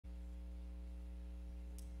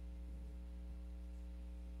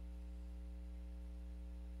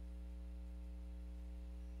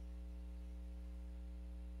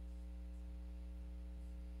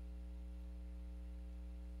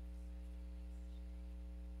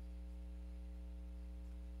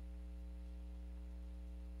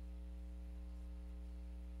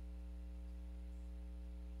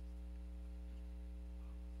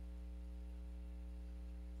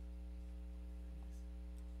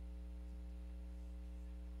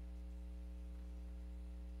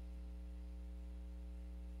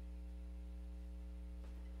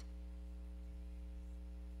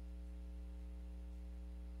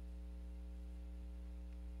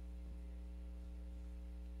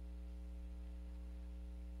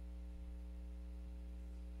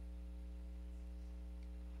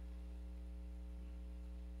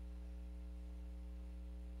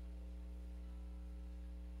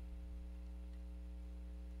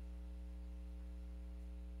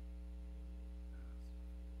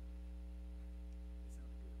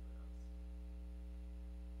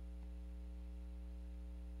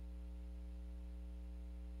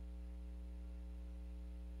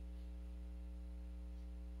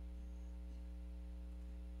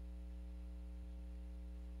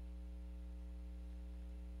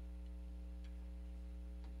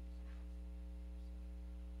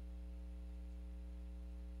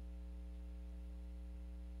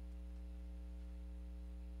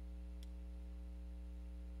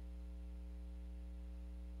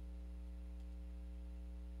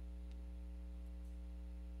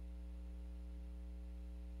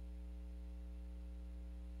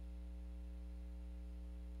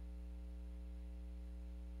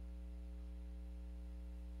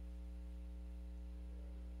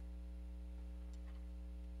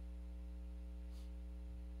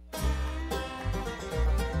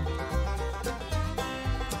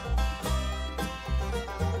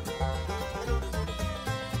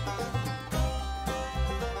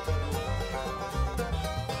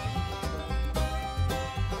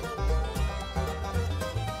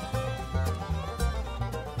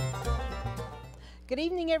Good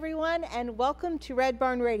evening, everyone, and welcome to Red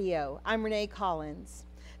Barn Radio. I'm Renee Collins.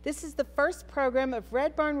 This is the first program of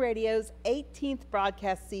Red Barn Radio's 18th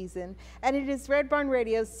broadcast season, and it is Red Barn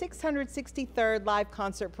Radio's 663rd live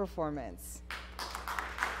concert performance.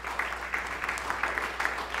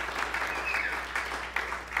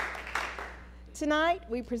 Tonight,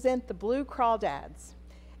 we present the Blue Crawdads.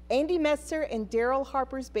 Andy Messer and Daryl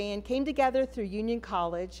Harper's band came together through Union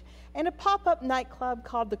College and a pop-up nightclub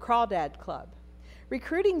called the Crawdad Club.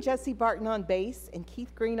 Recruiting Jesse Barton on bass and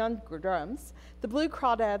Keith Green on drums, the Blue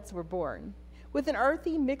Crawdads were born. With an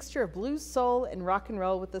earthy mixture of blues, soul, and rock and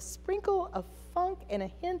roll with a sprinkle of funk and a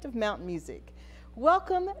hint of mountain music.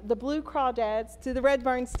 Welcome the Blue Crawdads to the Red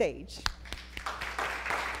Barn stage.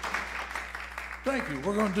 Thank you.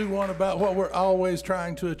 We're going to do one about what we're always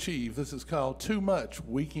trying to achieve. This is called Too Much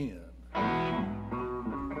Weekend.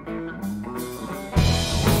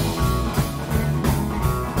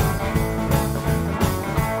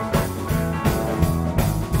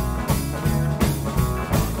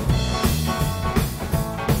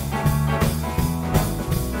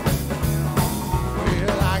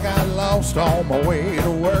 Lost on my way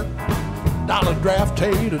to work, dollar draft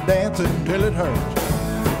tater dancing till it hurts.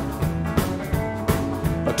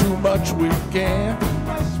 Too much weekend,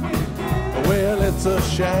 well it's a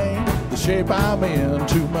shame, the shape I'm in,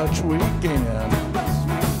 too much weekend.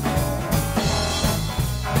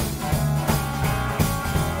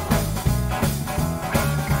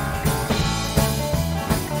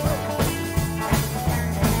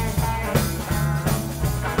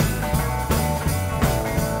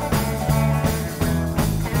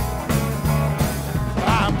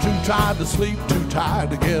 Tired to sleep, too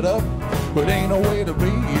tired to get up, but ain't no way to be,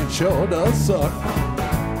 it sure does suck.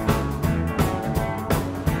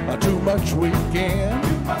 Too much weekend,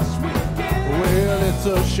 well it's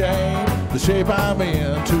a shame, the shape I'm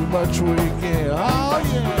in, too much weekend, oh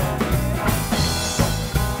yeah.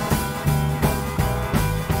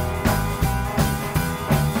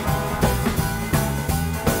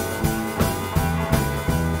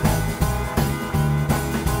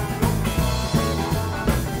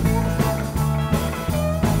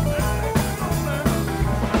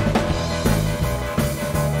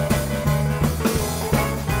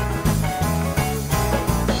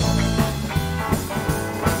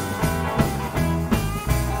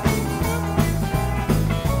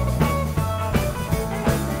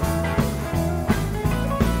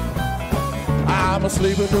 I'm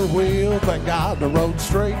asleep at the wheel, thank God the road's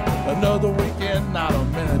straight. Another weekend, not a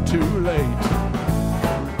minute too late.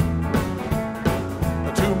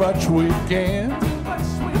 Too much weekend,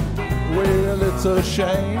 well it's a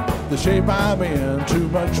shame, the shape I'm in, too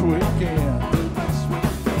much weekend.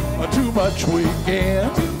 Too much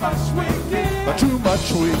weekend, too much weekend, too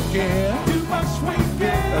much weekend, too much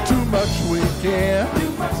weekend, too much weekend,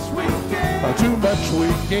 too much weekend, too much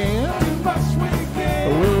weekend, too much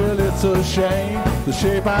weekend. Well, it's a shame, the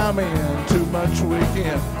shape I'm in, too much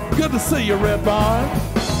weekend. Good to see you, Red Barn.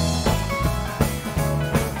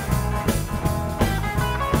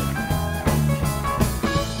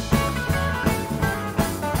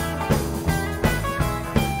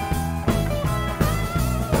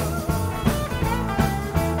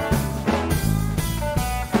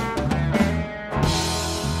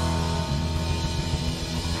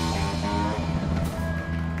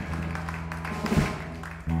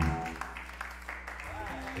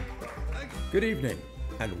 Good evening,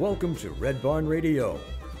 and welcome to Red Barn Radio.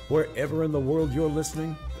 Wherever in the world you're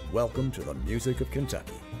listening, welcome to the music of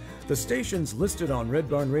Kentucky. The stations listed on Red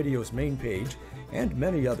Barn Radio's main page, and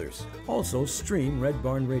many others, also stream Red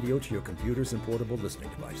Barn Radio to your computers and portable listening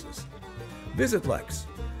devices. Visit Lex,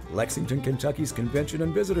 Lexington, Kentucky's Convention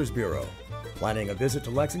and Visitors Bureau. Planning a visit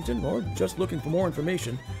to Lexington or just looking for more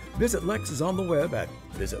information, Visit Lex is on the web at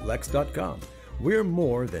visitlex.com. We're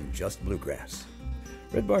more than just bluegrass.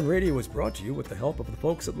 Red Barn Radio is brought to you with the help of the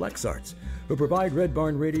folks at Lex Arts, who provide Red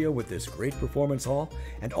Barn Radio with this great performance hall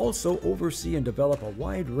and also oversee and develop a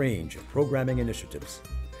wide range of programming initiatives.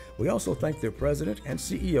 We also thank their president and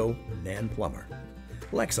CEO, Nan Plummer.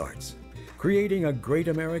 Lex Arts, creating a great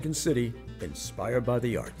American city inspired by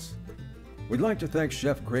the arts. We'd like to thank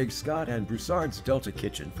Chef Craig Scott and Broussard's Delta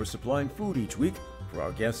Kitchen for supplying food each week for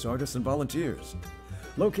our guest artists and volunteers.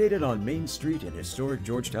 Located on Main Street in historic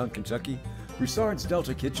Georgetown, Kentucky, Broussard's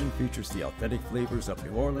Delta Kitchen features the authentic flavors of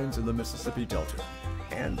New Orleans and the Mississippi Delta,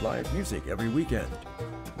 and live music every weekend.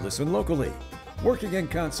 Listen locally, working in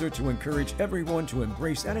concert to encourage everyone to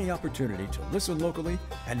embrace any opportunity to listen locally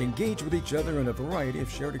and engage with each other in a variety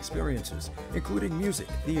of shared experiences, including music,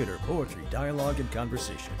 theater, poetry, dialogue, and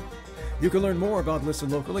conversation. You can learn more about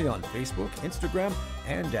Listen Locally on Facebook, Instagram,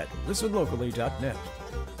 and at listenlocally.net.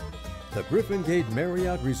 The Griffin Gate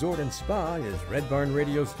Marriott Resort and Spa is Red Barn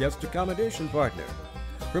Radio's guest accommodation partner,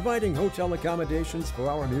 providing hotel accommodations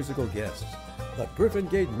for our musical guests. The Griffin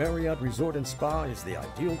Gate Marriott Resort and Spa is the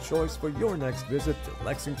ideal choice for your next visit to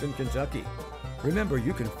Lexington, Kentucky. Remember,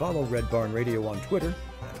 you can follow Red Barn Radio on Twitter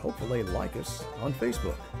and hopefully like us on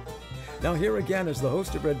Facebook. Now here again is the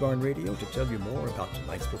host of Red Barn Radio to tell you more about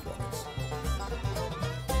tonight's performance.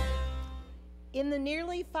 In the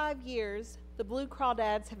nearly 5 years the Blue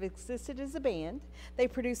Crawdads have existed as a band, they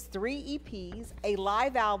produced 3 EPs, a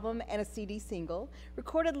live album, and a CD single,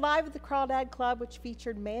 recorded live at the Crawdad Club, which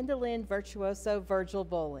featured mandolin virtuoso Virgil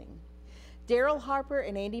Bowling. Daryl Harper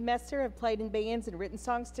and Andy Messer have played in bands and written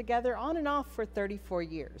songs together on and off for 34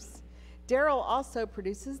 years. Daryl also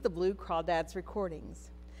produces the Blue Crawdads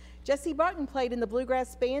recordings. Jesse Barton played in the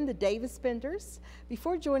bluegrass band the Davis Benders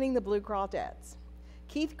before joining the Blue Crawdads.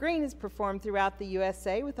 Keith Green has performed throughout the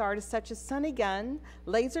USA with artists such as Sonny Gunn,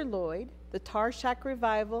 Laser Lloyd, the Tar Shack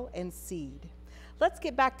Revival, and Seed. Let's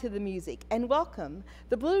get back to the music and welcome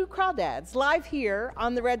the Blue Crawdads live here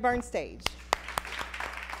on the Red Barn stage.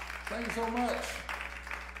 Thank you so much.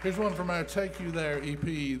 Here's one from our Take You There EP.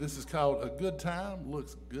 This is called A Good Time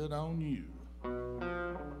Looks Good on You.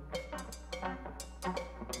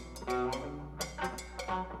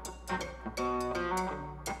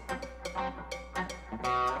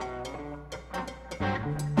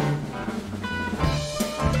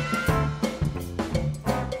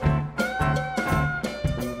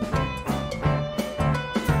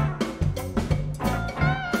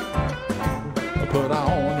 Put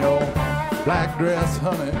on your black dress,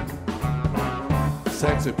 honey,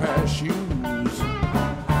 sexy pair of shoes.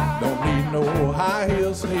 Don't need no high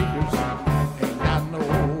heel sneakers, ain't got no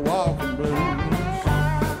walking blues.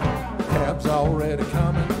 Cab's already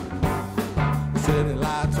coming, city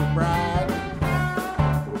lights are bright.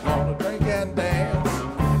 We're gonna drink and dance,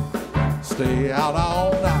 stay out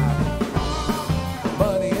all night.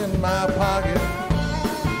 Money in my pocket,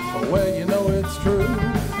 well, you know it's true.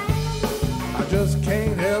 Just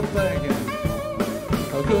can't help thinking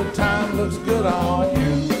a good time looks good on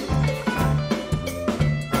you.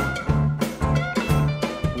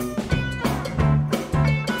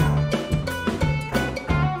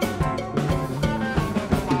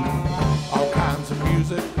 All kinds of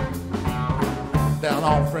music down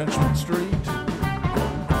on Frenchman Street.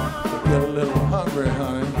 Get a little hungry,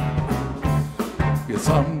 honey, get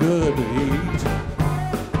something good to eat.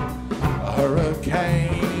 A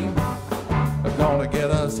hurricane gonna get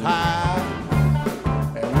us high,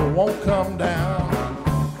 and we won't come down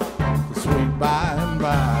the sweet by and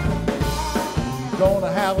by.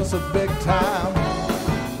 Gonna have us a big time,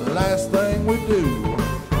 the last thing we do.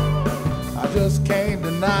 I just can't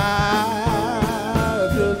deny a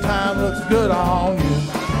good time looks good on you.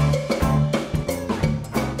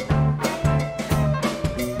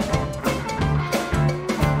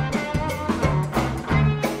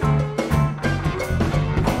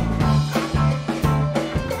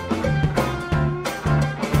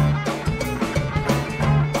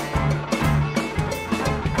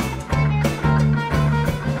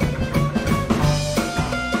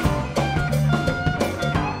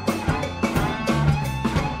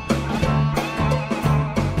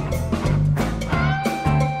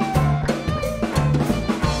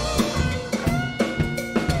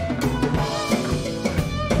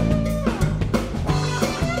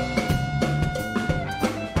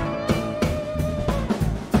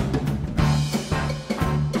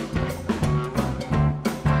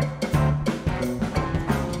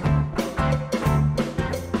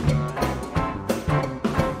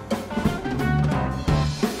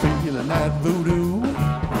 That voodoo,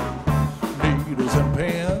 needles and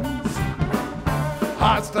pins,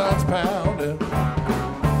 heart starts pounding,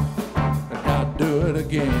 and I do it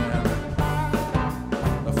again.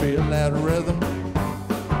 I feel that rhythm,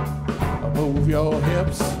 I move your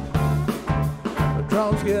hips, the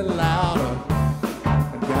drums get louder,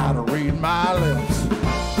 I gotta read my lips.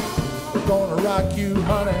 We're gonna rock you,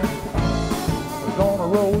 honey, we're gonna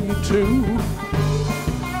roll you too.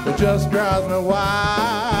 It just drives me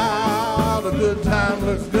wild. A good time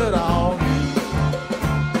looks good on you.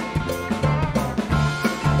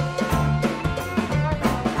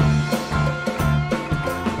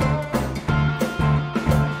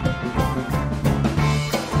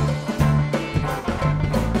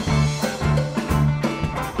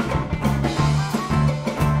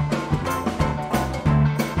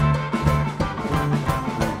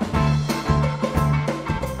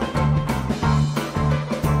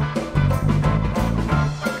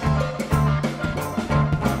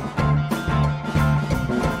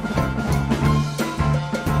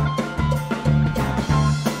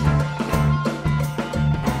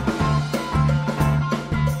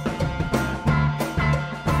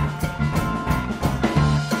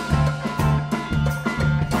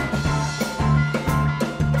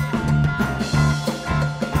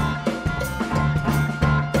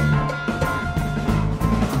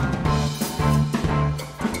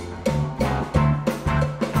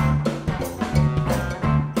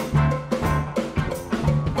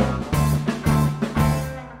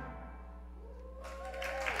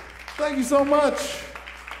 Thank you so much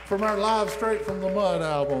from our Live Straight from the Mud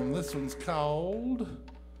album. This one's called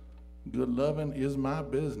Good Lovin' Is My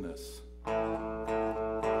Business.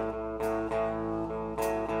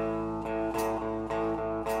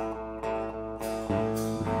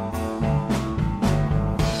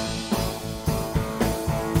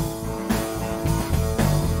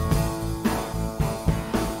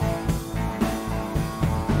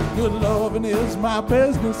 Good loving is my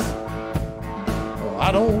business.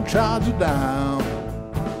 I don't charge a dime.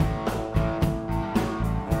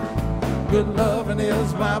 Good loving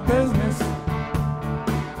is my business.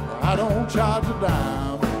 I don't charge a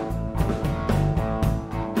dime.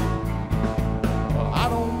 I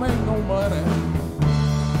don't make no money.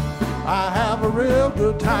 I have a real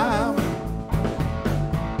good time.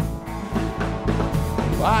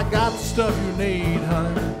 I got the stuff you need,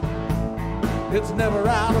 honey. It's never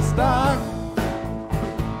out of stock.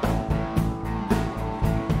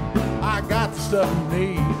 I got the stuff you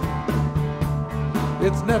need.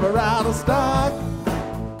 It's never out of stock.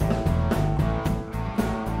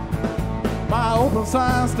 My open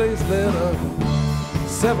sign stays lit up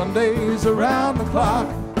 7 days around the clock.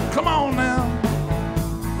 Come on now.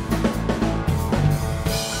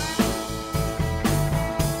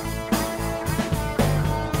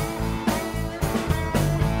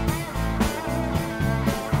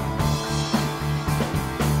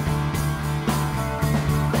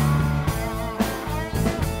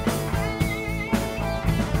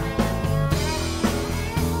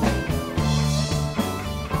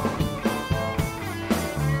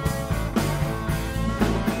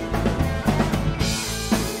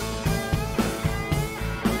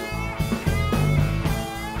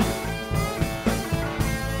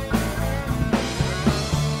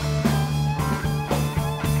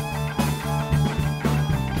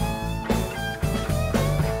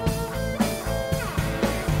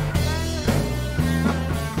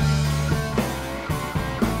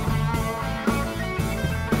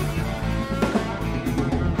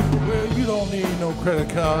 Credit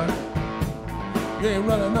card, you ain't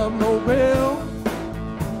running up no bill.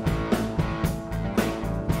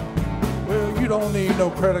 Well, you don't need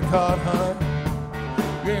no credit card, honey.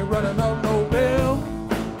 You ain't running up no bill.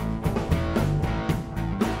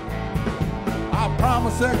 I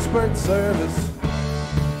promise expert service.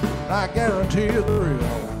 I guarantee you the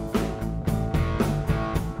real.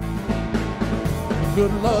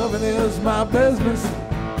 Good loving is my business.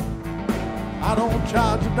 I don't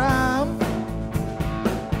charge a dime.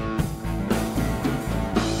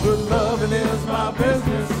 Good loving is my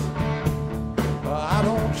business. I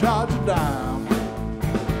don't charge a dime.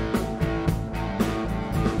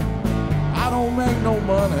 I don't make no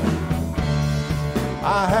money.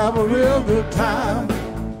 I have a real good time.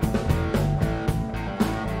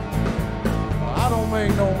 I don't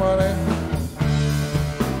make no money.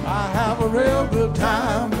 I have a real good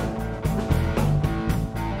time.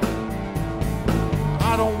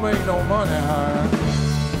 I don't make no money, honey.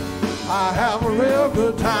 I have a real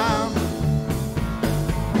good time.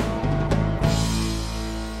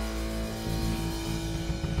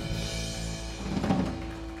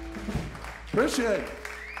 Appreciate it.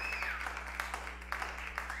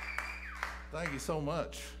 Thank you so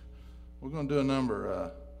much. We're going to do a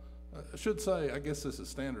number. I should say, I guess this is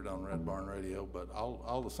standard on Red Barn Radio, but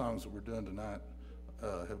all the songs that we're doing tonight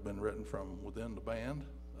have been written from within the band.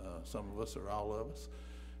 Some of us or all of us.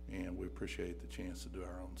 And we appreciate the chance to do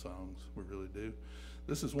our own songs. We really do.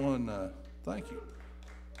 This is one, thank you.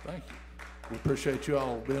 Thank you. We appreciate you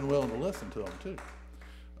all being willing to listen to them, too.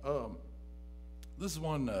 This is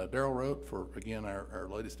one Daryl wrote for, again, our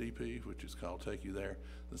latest EP, which is called Take You There.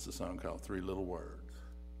 This is a song called Three Little Words.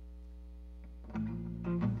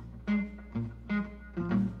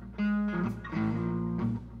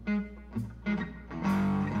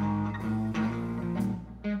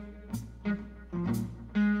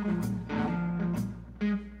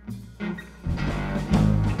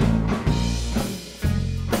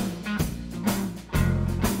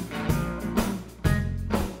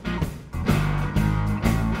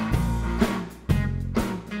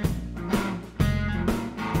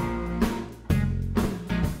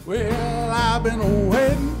 Well, I've been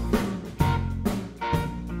waiting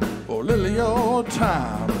for a little of your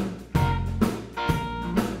time.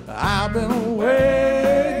 I've been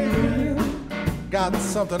waiting, got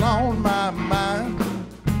something on my mind.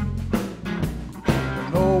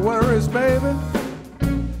 No worries, baby,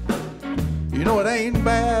 you know it ain't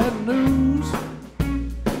bad news.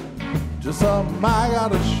 Just something I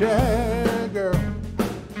gotta share, girl.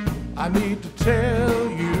 I need to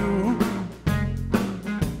tell you.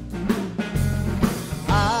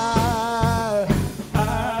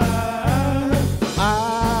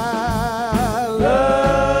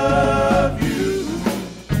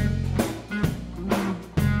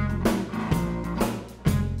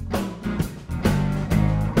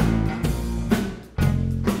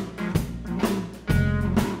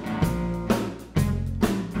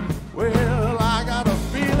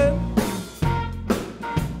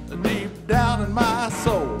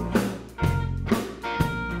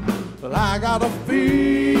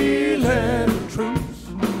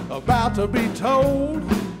 got to be told.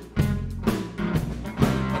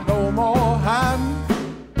 No more hiding,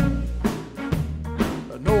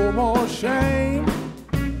 no more shame.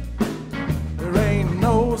 There ain't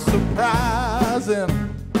no surprising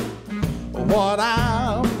what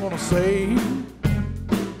I'm gonna say.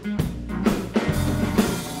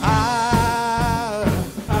 I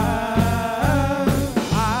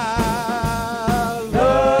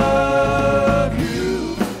love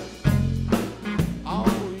you. Oh,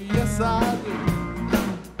 yes, I do.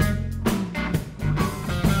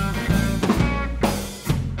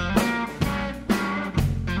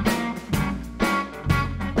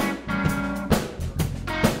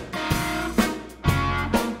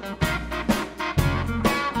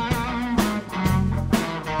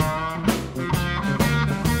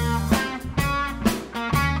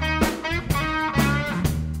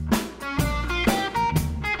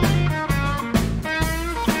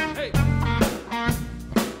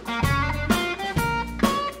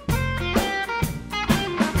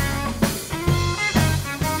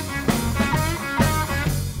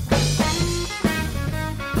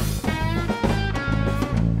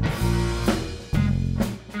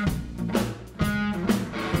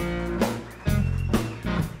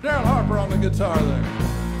 On the guitar there.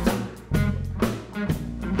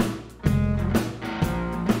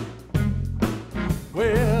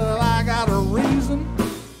 Well, I got a reason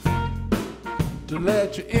to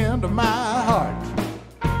let you into my heart.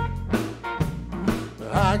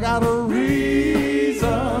 I got a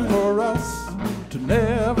reason for us to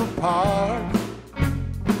never part.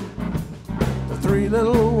 The three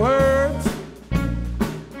little words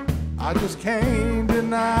I just can't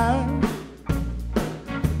deny.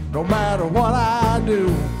 No matter what I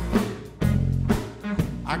do,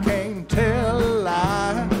 I can't tell a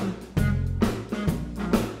lie.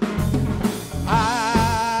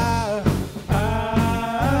 I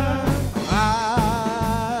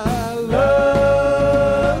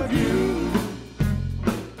love you.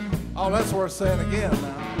 Oh, that's worth saying again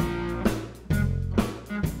now.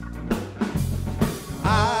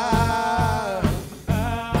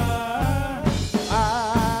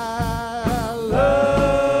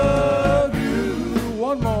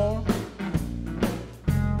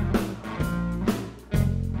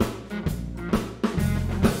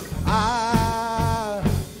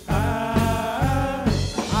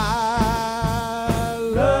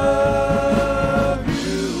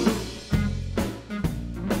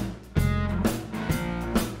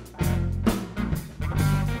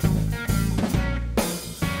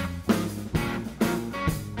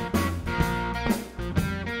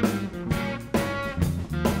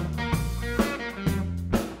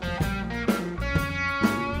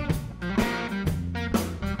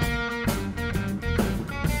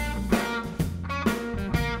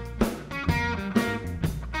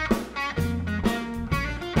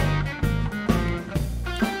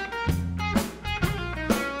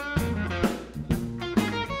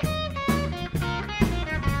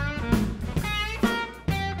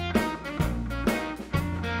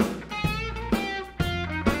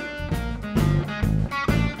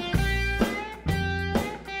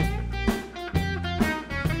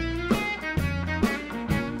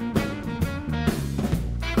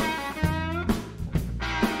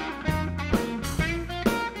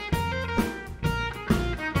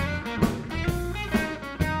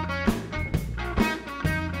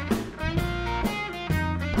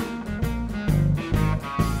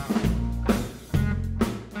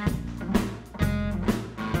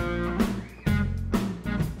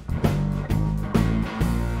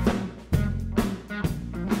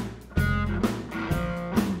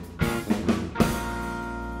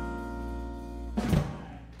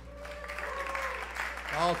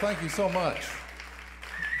 Oh, thank you so much.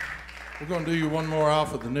 We're going to do you one more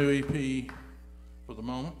off of the new EP for the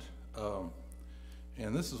moment.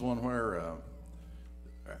 And this is one where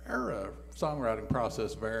our songwriting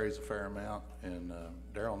process varies a fair amount, and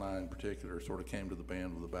Daryl and I in particular sort of came to the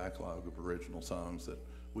band with a backlog of original songs that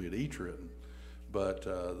we had each written. But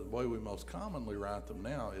the way we most commonly write them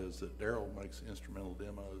now is that Daryl makes instrumental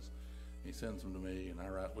demos, he sends them to me, and I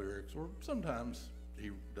write lyrics, or sometimes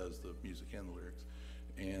he does the music and the lyrics.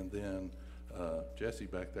 And then Jesse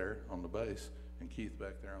back there on the bass and Keith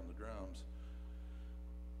back there on the drums,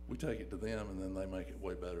 we take it to them, and then they make it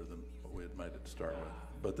way better than what we had made it to start with.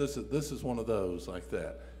 But this is one of those like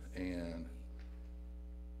that, and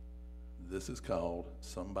this is called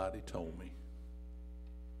Somebody Told Me.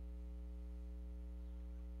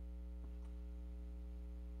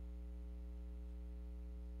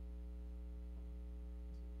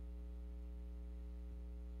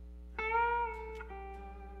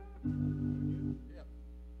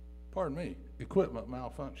 pardon me, equipment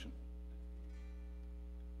malfunction.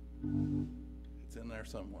 It's in there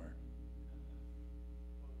somewhere.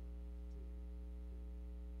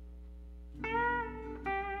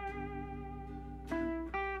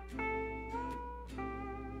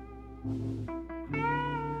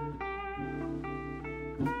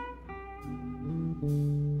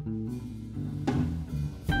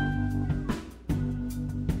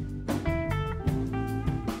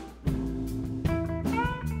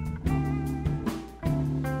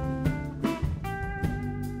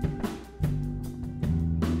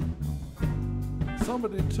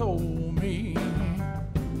 Somebody told me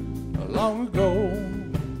long ago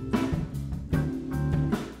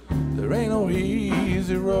there ain't no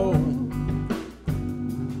easy road.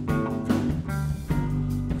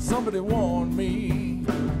 Somebody warned me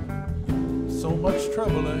so much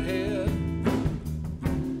trouble ahead.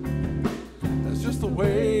 That's just the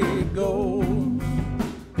way it goes.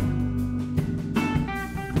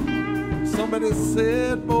 Somebody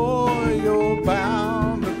said, boy, you're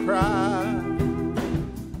bound to cry.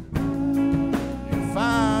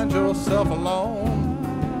 Find yourself alone.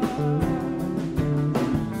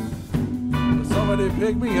 Somebody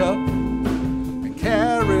picked me up and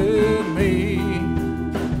carried me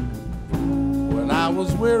when I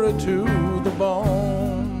was weary to the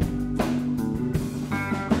bone.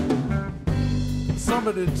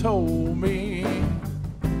 Somebody told me,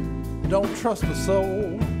 don't trust a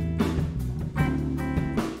soul,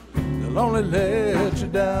 they'll only let you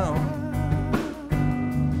down.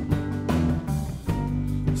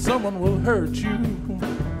 Someone will hurt you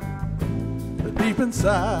deep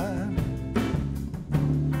inside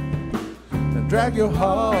and drag your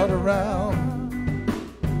heart around.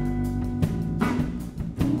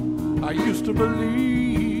 I used to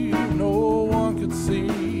believe no one could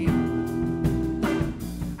see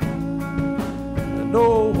and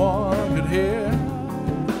no one could hear,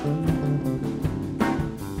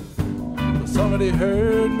 but somebody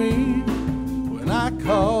heard me when I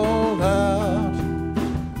called out.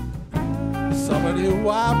 Somebody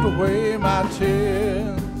wiped away my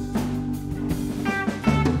tears.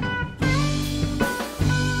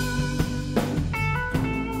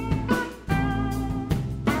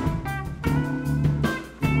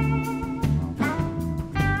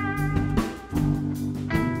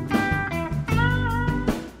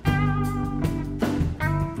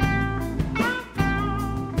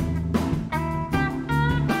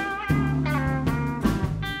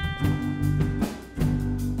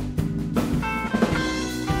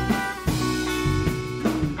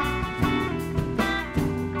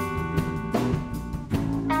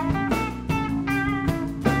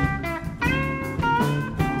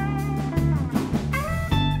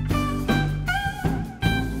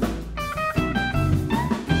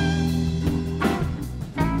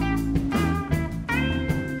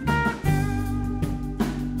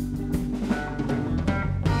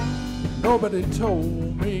 Nobody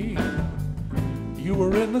told me you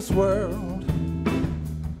were in this world,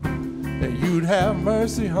 that you'd have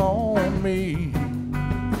mercy on me.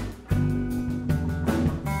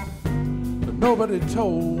 But nobody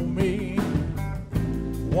told me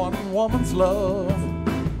one woman's love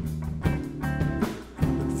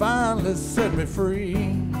that finally set me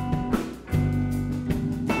free.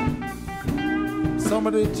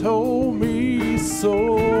 Somebody told me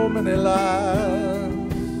so many lies,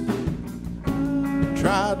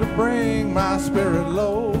 tried to bring my spirit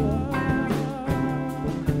low.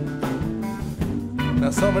 Now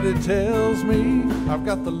somebody tells me I've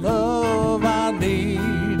got the love I need,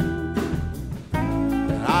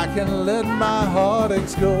 and I can let my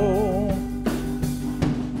heartaches go.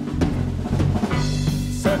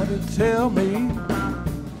 Somebody tell me,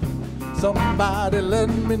 somebody let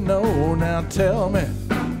me know. Now tell me,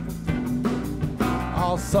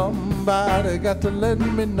 oh, somebody got to let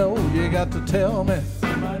me know. You got to tell me.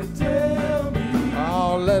 Somebody tell me.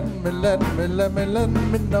 Oh, let me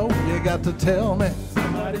know. You got to tell me.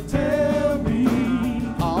 Somebody tell me.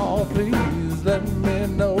 Oh, please let me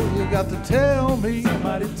know. You got to tell me.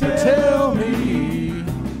 Somebody tell me.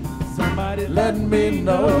 Somebody let me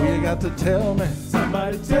know. You got to tell me.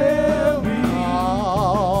 Somebody tell me.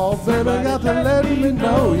 Oh, baby, got to let me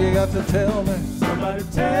know. You got to tell me. Somebody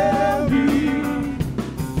tell me.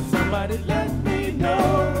 Somebody let me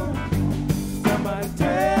know. Somebody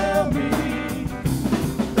tell me.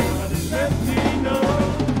 Somebody let me know.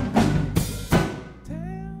 Tell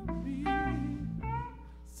me.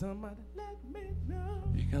 Somebody let me know.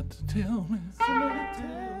 You got to tell me. Somebody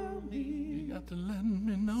tell me. You got to let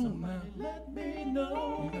me know. Somebody now. Let me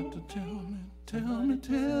know. You got to tell me. Tell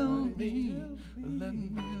me. Let me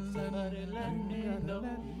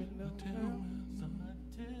know. tell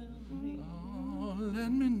me. Oh,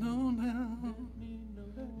 let me know now.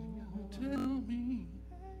 Tell me.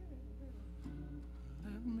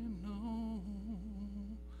 Let me know.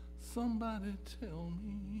 Somebody tell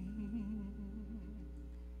me.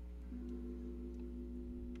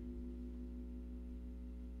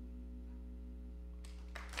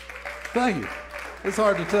 Thank you. It's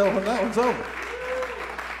hard to tell when that one's over.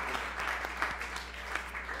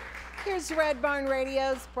 Here's Red Barn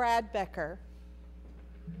Radio's Brad Becker.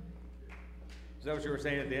 Is that what you were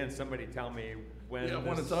saying at the end? Somebody tell me when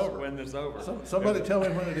it's over. When this is over. Somebody tell me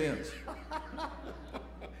when it ends.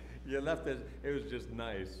 You left it. It was just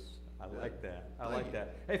nice. I like that. I like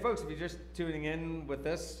that. Hey, folks, if you're just tuning in with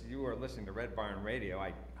us, you are listening to Red Barn Radio.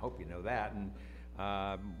 I hope you know that. And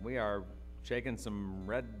we are shaking some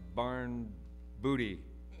Red Barn booty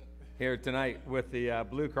here tonight with the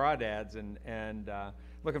Blue Crawdads, and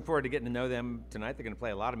looking forward to getting to know them tonight. They're going to play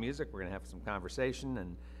a lot of music. We're going to have some conversation,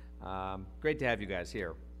 and great to have you guys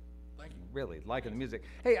here. Thank you. Really liking the music.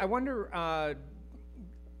 Hey, I wonder,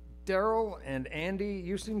 Daryl and Andy,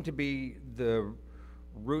 you seem to be the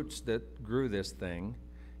roots that grew this thing.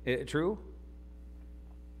 True?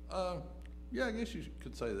 Yeah, I guess you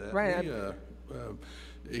could say that. Right.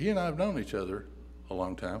 He and I have known each other a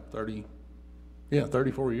long time,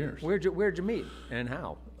 34 years. Where'd you meet and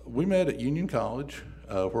how? We met at Union College,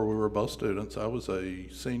 where we were both students. I was a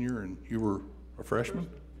senior and you were a freshman?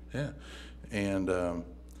 Yeah. And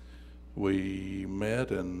we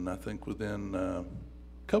met, and I think within a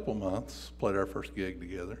couple months, played our first gig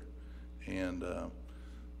together. And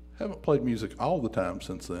haven't played music all the time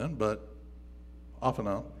since then, but off and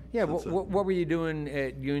on. Yeah, what were you doing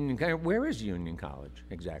at Union College? Where is Union College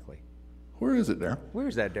exactly? Where is it, Darryl?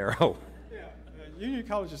 Where's that, Daryl? Yeah, Union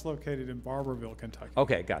College is located in Barberville, Kentucky.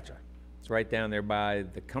 Okay, gotcha. It's right down there by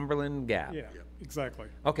the Cumberland Gap. Yeah, exactly.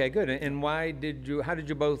 Okay, good. And how did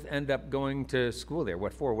you both end up going to school there?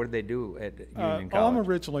 What for? What did they do at Union College? I'm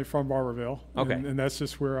originally from Barberville. Okay. And that's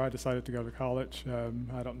just where I decided to go to college.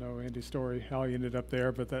 I don't know Andy's story, how he ended up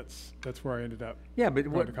there, but that's where I ended up. Yeah, but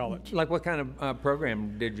going to college. Like what kind of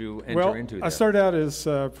program did you enter into there? I started out as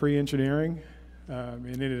pre-engineering and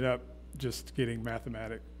ended up just getting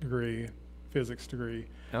mathematics degree, physics degree.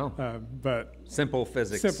 Oh. But simple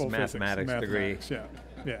physics, mathematics degree. Yeah,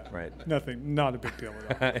 yeah. Right. Nothing, not a big deal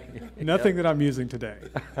at all. Nothing that I'm using today.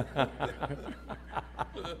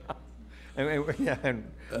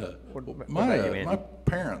 My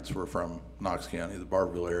parents were from Knox County, the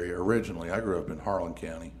Barberville area originally. I grew up in Harlan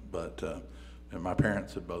County, but and my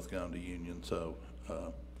parents had both gone to Union, so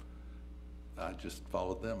I just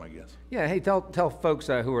followed them, I guess. Yeah. Hey, tell folks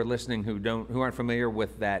who are listening who aren't familiar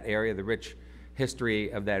with that area, the rich history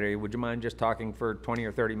of that area. Would you mind just talking for 20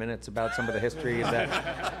 or 30 minutes about some of the history of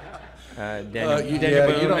that? Daniel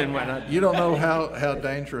Boone and whatnot. You don't know how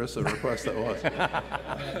dangerous a request that was.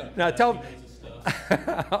 Now tell.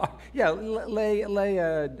 Yeah, lay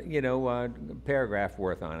a paragraph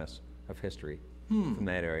worth on us of history from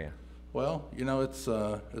that area. Well, it's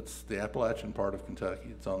the Appalachian part of Kentucky.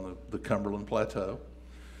 It's on the Cumberland Plateau,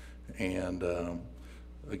 and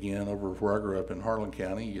again, over where I grew up in Harlan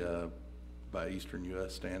County. By eastern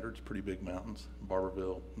U.S. standards, pretty big mountains.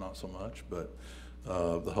 Barberville, not so much, but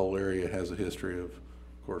the whole area has a history of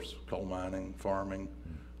course, coal mining, farming,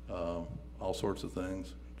 all sorts of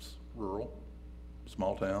things. It's rural,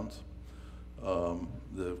 small towns.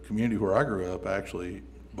 The community where I grew up, actually,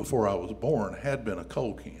 before I was born, had been a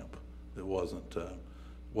coal camp. It wasn't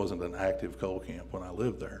an active coal camp when I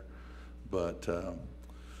lived there, but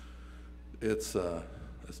it's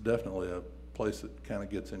definitely a place that kind of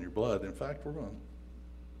gets in your blood. In fact, we're going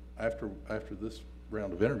after this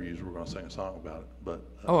round of interviews, we're going to sing a song about it. But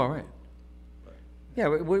all right. Yeah,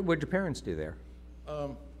 what'd your parents do there?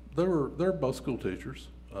 They're both school teachers.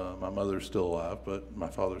 My mother's still alive, but my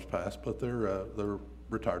father's passed. But they're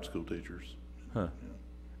retired school teachers. Huh. Yeah.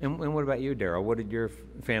 And what about you, Daryl? What did your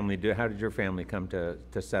family do? How did your family come to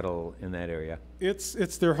settle in that area? It's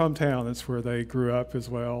their hometown. It's where they grew up as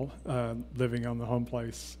well, living on the home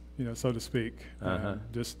place, so to speak.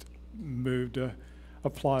 Just moved a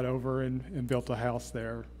plot over and built a house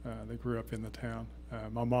there. They grew up in the town.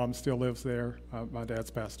 My mom still lives there. My dad's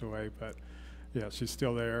passed away, but yeah, she's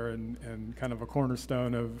still there and kind of a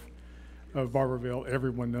cornerstone of Barberville.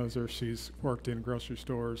 Everyone knows her. She's worked in grocery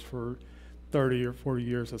stores for 30 or 40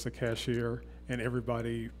 years as a cashier, and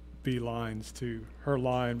everybody beelines to her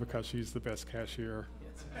line because she's the best cashier,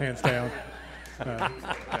 hands down.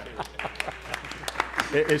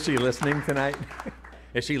 Is she listening tonight?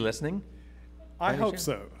 Is she listening? I hope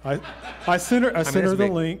so. I sent her the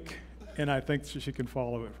link, and I think she can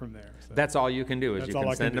follow it from there. So. That's all you can do is That's you all can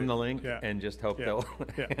I can send them do. the link Yeah. and just hope Yeah. they'll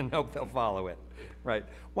Yeah. and hope they'll follow it. Right.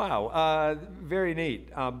 Wow. Very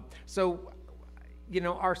neat. So,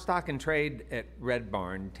 our stock and trade at Red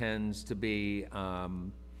Barn tends to be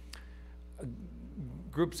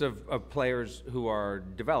groups of players who are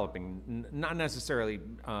developing, not necessarily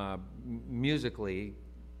musically,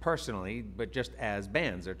 personally, but just as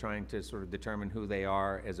bands. They're trying to sort of determine who they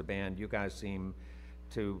are as a band. You guys seem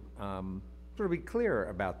to sort of be clear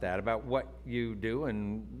about that, about what you do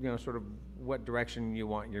and, sort of what direction you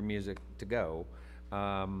want your music to go.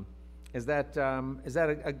 Is that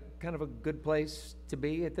a kind of a good place to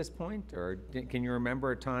be at this point? Or can you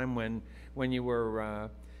remember a time when you were,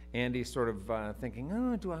 Andy, sort of thinking,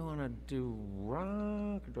 oh, do I want to do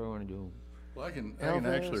rock or do I want to do Well, I can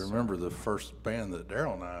Elvis, actually remember the first band that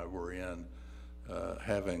Daryl and I were in,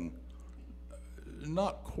 having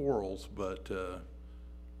not quarrels, but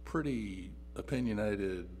pretty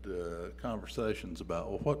opinionated conversations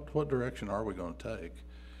about, well, what direction are we going to take?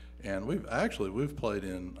 And we've played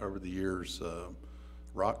in, over the years,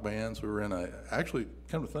 rock bands. We were in actually,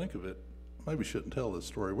 come to think of it, maybe shouldn't tell this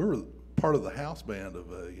story. We were part of the house band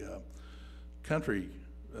of a country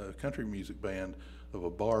music band of a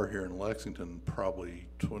bar here in Lexington probably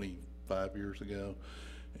 25 years ago.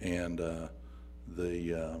 And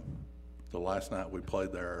the last night we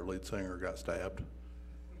played there, our lead singer got stabbed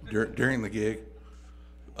during the gig.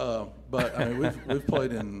 But I mean, we've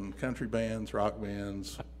played in country bands, rock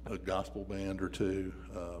bands, a gospel band or two,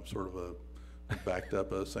 backed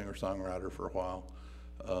up a singer-songwriter for a while.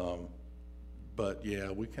 But yeah,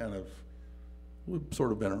 we've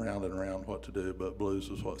sort of been around and around what to do, but blues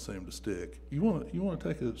is what seemed to stick. You want to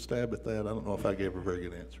take a stab at that? I don't know if I gave a very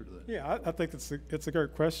good answer to that. Yeah, I think it's a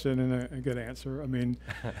great question and a good answer. I mean,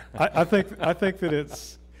 I think that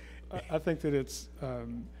it's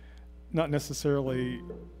not necessarily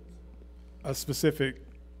a specific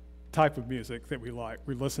type of music that we like.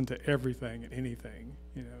 We listen to everything and anything,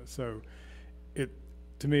 So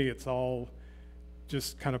to me, it's all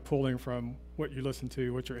just kind of pulling from what you listen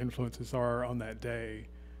to, what your influences are on that day,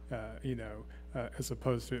 as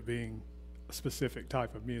opposed to it being a specific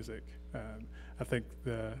type of music. I think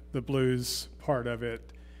the blues part of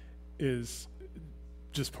it is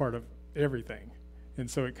just part of everything. And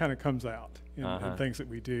so it kind of comes out in things that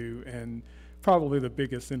we do. And probably the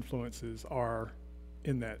biggest influences are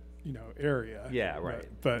in that, area. Yeah, right.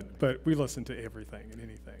 But we listen to everything and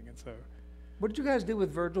anything. And so. What did you guys do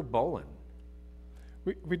with Virgil Bolin?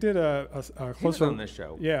 We did a closer. He was on this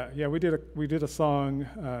show. Yeah. We did a song,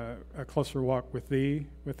 A Closer Walk with Thee,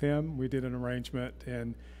 with him. We did an arrangement,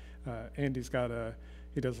 and Andy's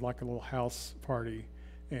he does like a little house party,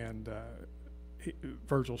 and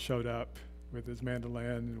Virgil showed up with his mandolin,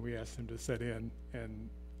 and we asked him to sit in, and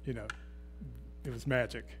it was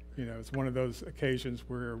magic. It's one of those occasions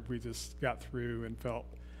where we just got through and felt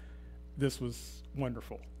this was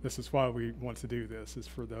wonderful. This is why we want to do this, is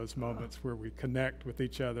for those moments where we connect with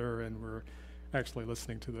each other and we're actually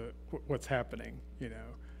listening to what's happening,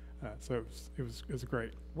 so it was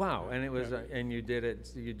great. Wow, and it was, and you did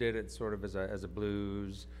it sort of as a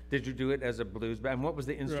blues. Did you do it as a blues band? And what was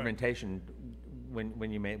the instrumentation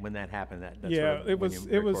when that happened? That's it was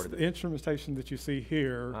the instrumentation that you see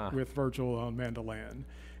here with Virgil on mandolin,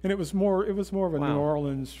 and it was more of a New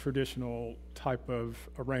Orleans traditional type of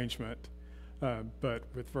arrangement, but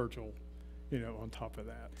with Virgil, on top of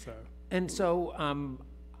that. So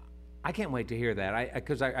I can't wait to hear that.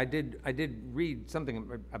 Because I did read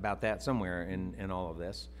something about that somewhere in all of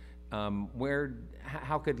this.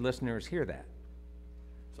 How could listeners hear that?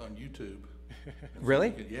 It's on YouTube.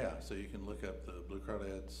 Really? So you can look up the Blue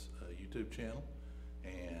Crawdads YouTube channel,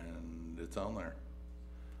 and it's on there.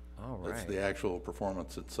 All right. That's the actual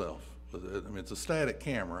performance itself. I mean, it's a static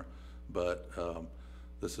camera, but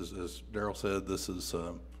this is, as Daryl said, this is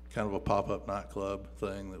kind of a pop-up nightclub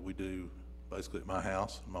thing that we do basically at my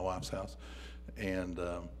house, my wife's house, and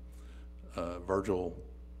Virgil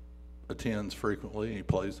attends frequently. He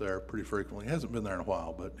plays there pretty frequently. He hasn't been there in a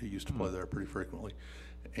while, but he used to play there pretty frequently.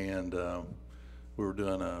 And we were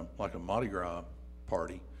doing a Mardi Gras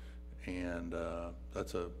party, and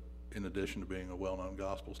that's in addition to being a well-known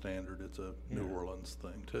gospel standard, it's a New Orleans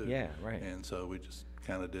thing too. Yeah, right. And so we just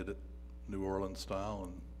kind of did it New Orleans style,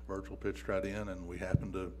 and Virgil pitched right in, and we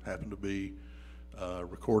happened to be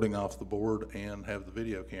recording off the board and have the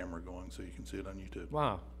video camera going, so you can see it on YouTube.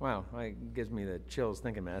 Wow, it gives me the chills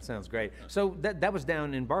thinking about it. That sounds great. So that was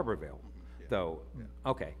down in Barberville, though.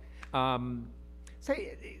 Yeah. Okay.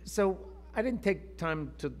 So I didn't take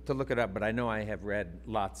time to look it up, but I know I have read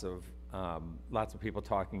lots of people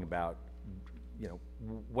talking about, you know,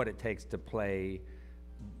 what it takes to play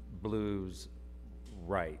blues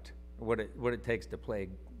right, what it takes to play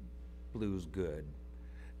blues good.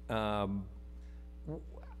 I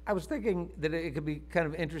was thinking that it could be kind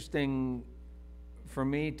of interesting for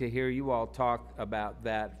me to hear you all talk about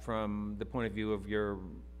that from the point of view of your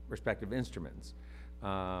respective instruments.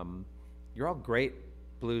 You're all great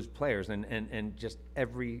blues players, and just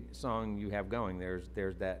every song you have going,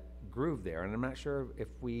 there's that groove there, and I'm not sure if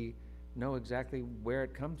we know exactly where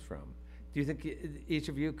it comes from. Do you think each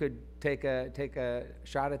of you could take a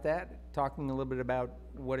shot at that, talking a little bit about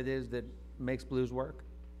what it is that makes blues work?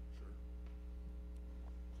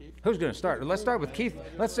 Who's going to start? Let's start with Keith.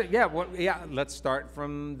 Let's start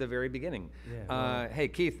from the very beginning. Hey,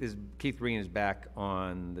 Keith Green is back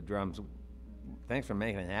on the drums. Thanks for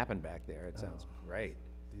making it happen back there. It sounds great.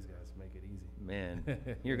 These guys make it easy.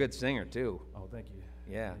 Man, you're a good singer too. Oh, thank you.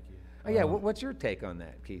 Yeah. Thank you. Oh yeah. What's your take on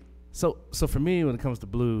that, Keith? So for me, when it comes to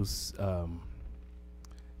blues,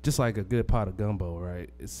 just like a good pot of gumbo, right?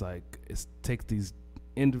 It's like it takes these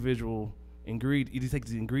individual ingredients. You take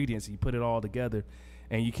these ingredients and you put it all together,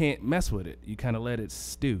 and you can't mess with it. You kind of let it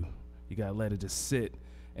stew. You gotta let it just sit,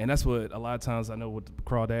 and that's what a lot of times I know with the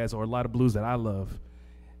Crawdads or a lot of blues that I love.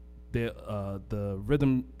 The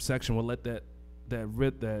rhythm section will let that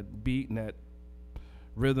beat and that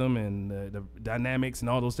rhythm and the dynamics and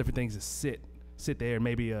all those different things just sit there.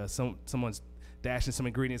 Maybe someone's dashing some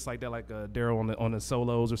ingredients like that, like Daryl on the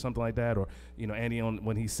solos or something like that, or Andy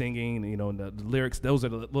when he's singing. The lyrics, those are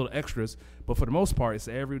the little extras. But for the most part, it's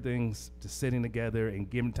everything's just sitting together and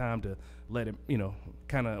giving time to let it,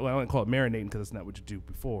 kind of. Well, I don't call it marinating because it's not what you do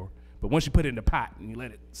before. But once you put it in the pot and you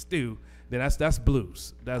let it stew, then that's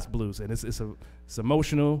blues. That's blues, and it's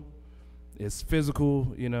emotional, it's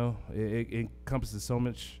physical. It encompasses so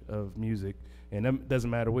much of music, and it doesn't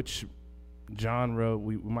matter which genre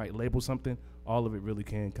we might label something. All of it really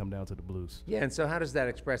can come down to the blues. Yeah, and so how does that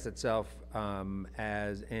express itself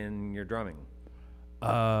as in your drumming?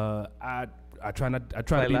 I try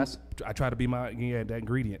to be that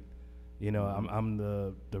ingredient. I'm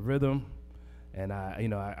the rhythm. And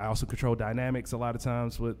I also control dynamics a lot of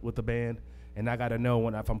times with the band, and I got to know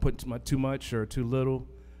if I'm putting too much or too little,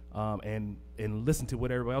 and listen to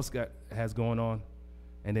what everybody else has going on,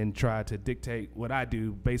 and then try to dictate what I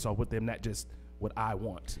do based off with them, not just what I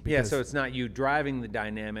want. Yeah, so it's not you driving the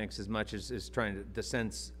dynamics as much as trying to the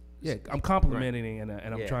sense. Yeah, I'm complimenting right.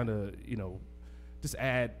 and I'm trying to just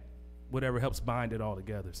add whatever helps bind it all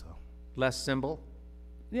together. So less cymbal.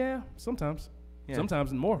 Yeah, sometimes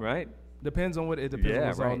more. Right. Depends on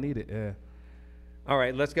what's all needed. Yeah. All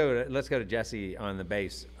right, let's go to Jesse on the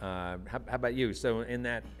bass. How about you? So in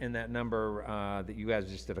that number that you guys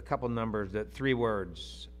just did, a couple numbers, that 3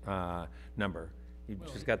 words number. You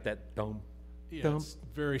just got that dum. Yeah, it's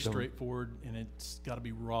very straightforward, and it's got to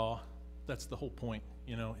be raw. That's the whole point.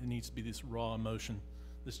 It needs to be this raw emotion.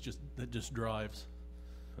 That just drives,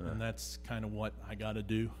 and that's kind of what I got to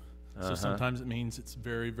do. So sometimes it means it's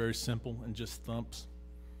very, very simple and just thumps.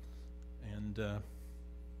 And,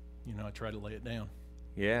 I try to lay it down.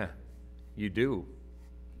 Yeah, you do.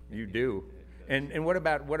 You do. And what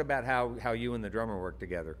about how you and the drummer work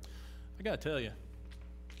together? I got to tell you,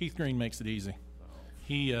 Keith Green makes it easy.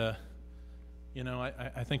 He, I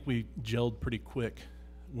think we gelled pretty quick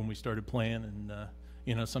when we started playing.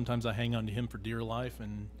 And, sometimes I hang on to him for dear life.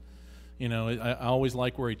 And, I always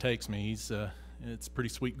like where he takes me. It's a pretty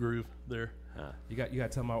sweet groove there. You got to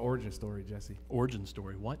tell my origin story, Jesse. Origin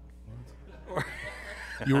story, what?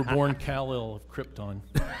 You were born Kal-El of Krypton.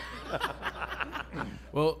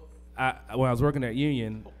 Well, when I was working at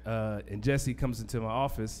Union, and Jesse comes into my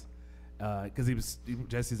office, because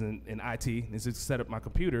Jesse's in IT, and so he set up my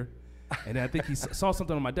computer, and I think he saw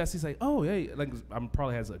something on my desk. He's like, "Oh, hey!" Like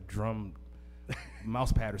probably has a drum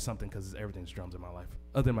mouse pad or something, because everything's drums in my life.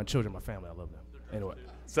 Other than my children, my family, I love them. Anyway,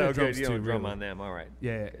 so good, you don't drum on them. All right.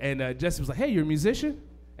 Yeah, and Jesse was like, "Hey, you're a musician,"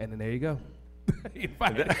 and then there you go.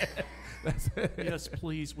 Yes,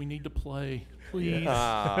 please. We need to play. Please.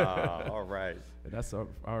 All right. That's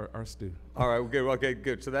our stew. All right. Good. Okay.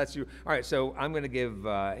 Good. So that's you. All right. So I'm going to give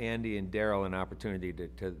Andy and Daryl an opportunity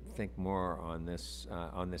to think more on this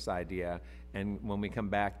idea, and when we come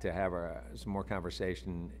back to have some more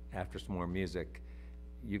conversation after some more music,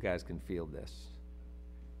 you guys can field this.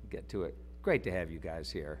 Get to it. Great to have you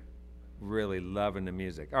guys here. Really loving the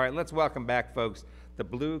music. All right. Let's welcome back, folks, the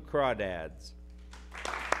Blue Crawdads.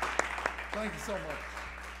 Thank you so much.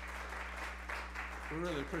 We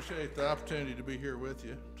really appreciate the opportunity to be here with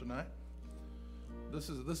you tonight. This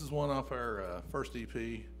is one off our first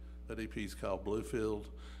EP. That EP is called Bluefield,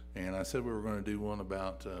 and I said we were going to do one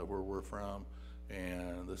about where we're from,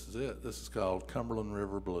 And this is it. This is called Cumberland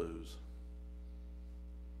River Blues.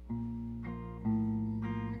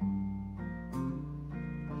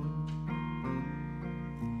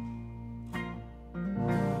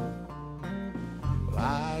 Well,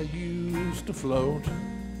 I used to float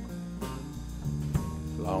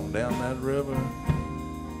along down that river.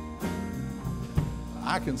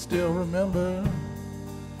 I can still remember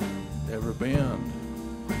every bend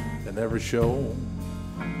and every shoal.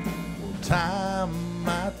 Well, time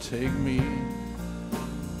might take me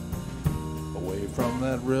away from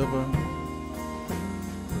that river,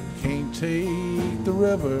 but can't take the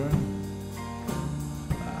river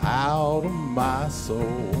out of my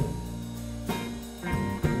soul.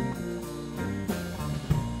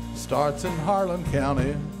 Starts in Harlan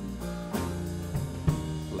County,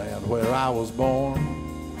 land where I was born,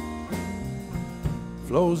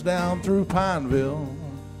 flows down through Pineville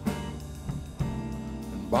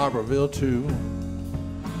and Barberville too.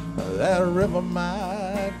 That river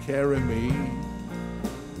might carry me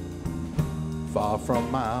far from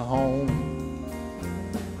my home.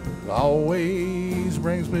 It always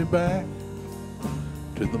brings me back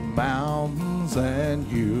to the mountains and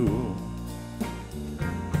you.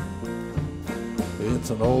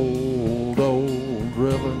 It's an old, old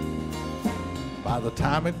river. By the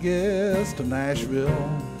time it gets to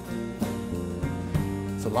Nashville,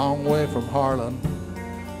 it's a long way from Harlan,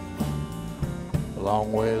 a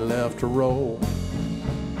long way left to roll.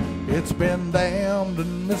 It's been damned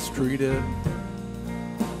and mistreated,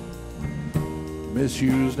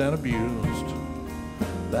 misused and abused.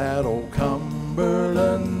 That old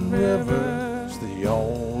Cumberland River's the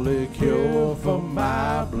only cure for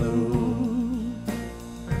my blues.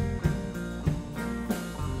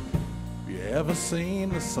 Ever seen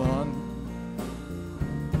the sun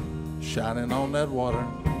shining on that water?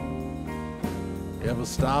 Ever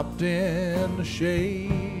stopped in the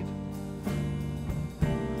shade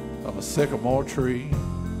of a sycamore tree?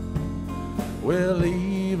 Well,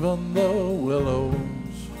 even the willows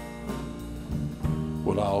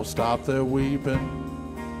would all stop their weeping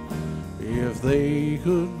if they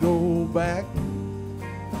could go back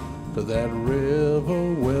to that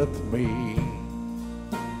river with me.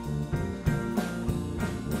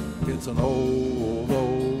 It's an old,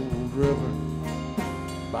 old river.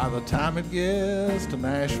 By the time it gets to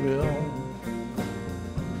Nashville,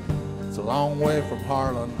 it's a long way from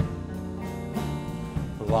Harlan,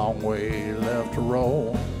 a long way left to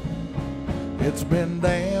roll. It's been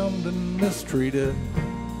damned and mistreated,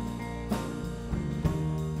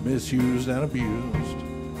 misused and abused.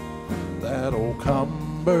 That old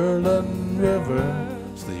Cumberland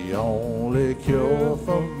River's the only cure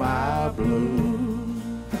for my blues.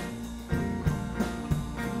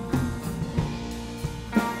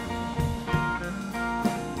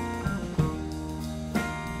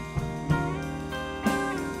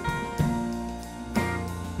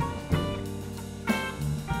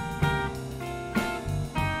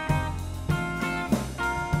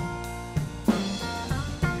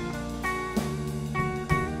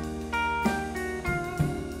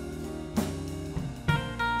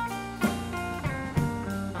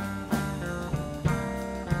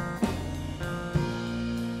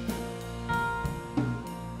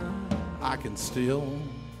 I can still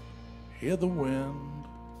hear the wind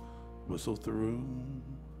whistle through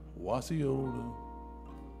Wassiola,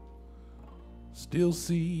 still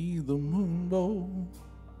see the moonbow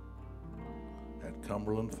at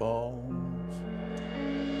Cumberland Falls.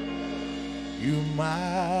 You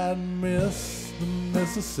might miss the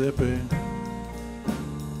Mississippi,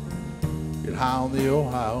 get high on the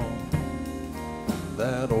Ohio.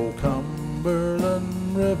 That old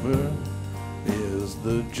Cumberland River is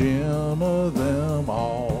the gem of them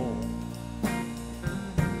all.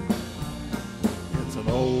 It's an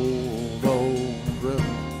old, old river.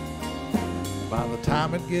 By the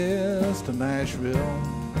time it gets to Nashville,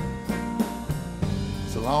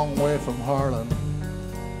 it's a long way from Harlan,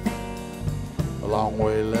 a long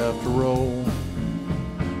way left to roll.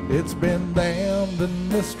 It's been damned and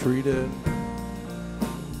mistreated,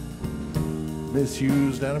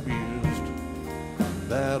 misused and abused.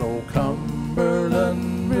 That old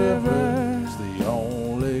Cumberland River's the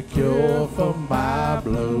only cure for my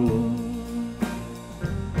blues.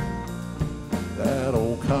 That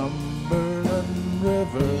old Cumberland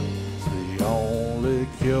River's the only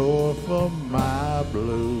cure for my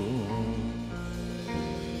blues.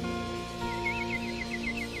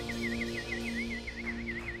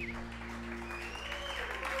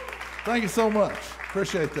 Thank you so much.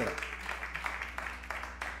 Appreciate that.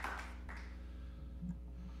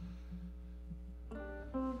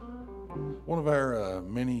 One of our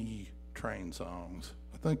many train songs.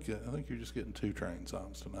 I think you're just getting 2 train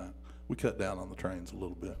songs tonight. We cut down on the trains a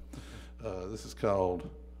little bit. This is called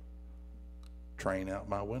Train Out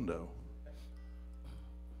My Window.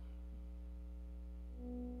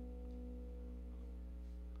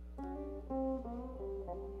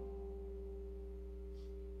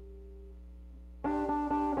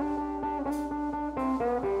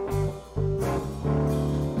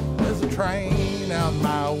 There's a train out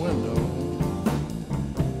my window.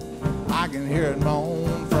 I can hear it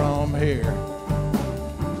moan from here.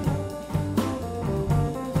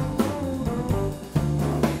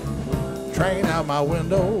 Train out my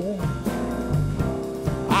window,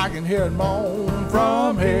 I can hear it moan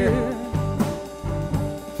from here.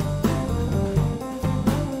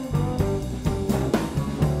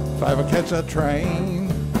 If I ever catch that train,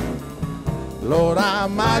 Lord, I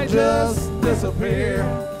might just disappear.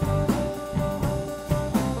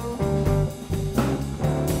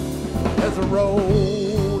 There's a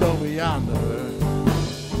road over yonder,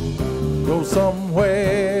 go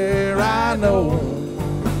somewhere I know.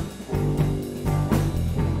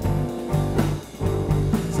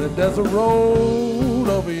 Said there's a road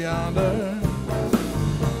over yonder,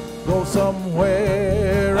 go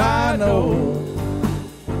somewhere I know.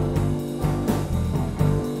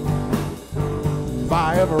 If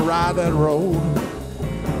I ever ride that road,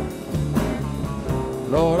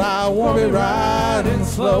 Lord, I won't be riding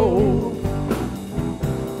slow.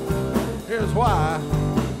 Here's why.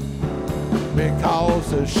 Because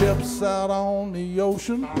there's ships out on the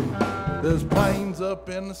ocean, there's planes up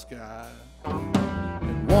in the sky.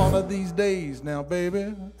 And one of these days now,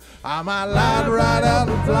 baby, I might light right out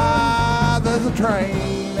and fly. There's a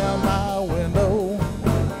train out my window,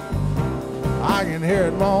 I can hear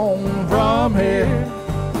it moan from here.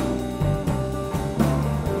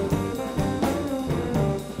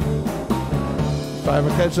 If I ever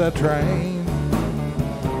catch that train,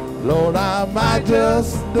 Lord, I might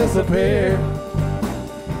just disappear.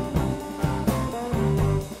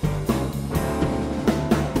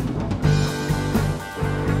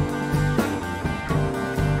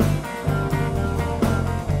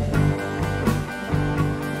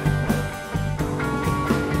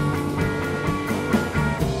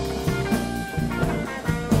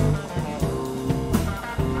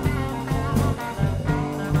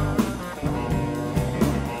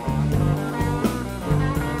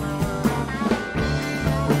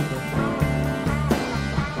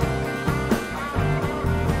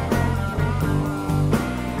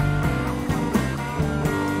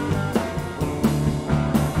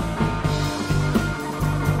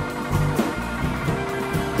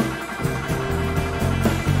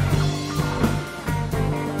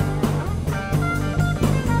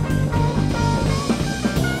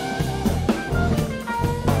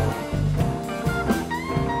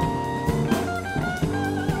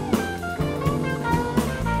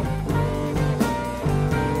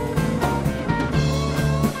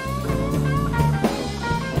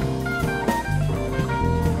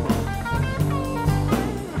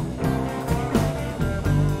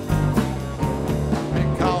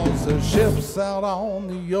 Ships out on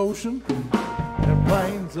the ocean and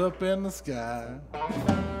planes up in the sky.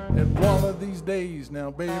 And one of these days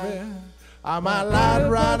now, baby, I might light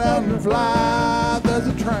right out and fly. There's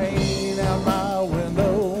a train out my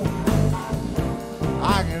window,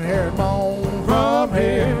 I can hear it moan from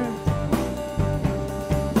here.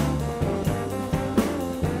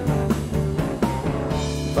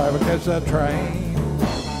 If I ever catch that train,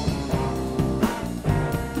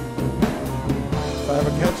 if I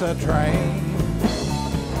ever catch that train,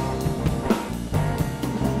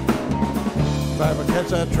 if I ever catch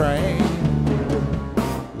that train,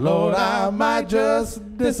 Lord, I might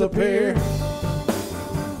just disappear.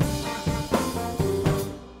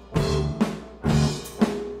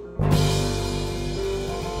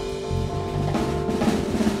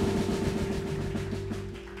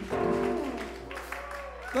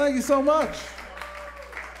 Thank you so much.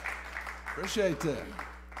 Appreciate that.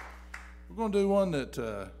 We're going to do one that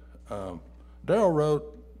Daryl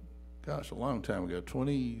wrote, gosh, a long time ago,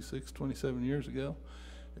 26, 27 years ago.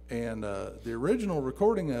 And the original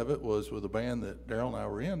recording of it was with a band that Daryl and I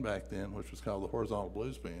were in back then, which was called the Horizontal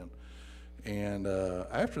Blues Band. And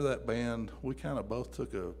after that band, we kind of both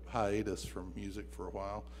took a hiatus from music for a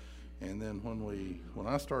while. And then when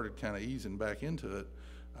I started kind of easing back into it,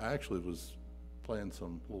 I actually was playing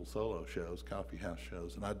some little solo shows, coffee house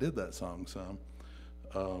shows, and I did that song some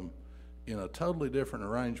in a totally different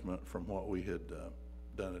arrangement from what we had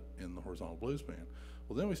done it in the Horizontal Blues Band.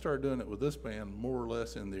 Well, then we started doing it with this band more or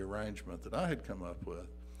less in the arrangement that I had come up with.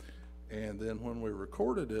 And then when we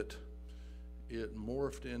recorded it it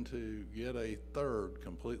morphed into yet a third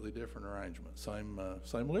completely different arrangement. Same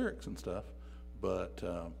lyrics and stuff, but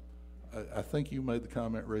I think you made the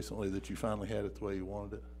comment recently that you finally had it the way you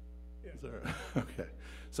wanted it. Yeah. Is that right? Okay.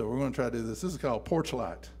 So we're going to try to do this. This is called Porch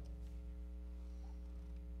Light.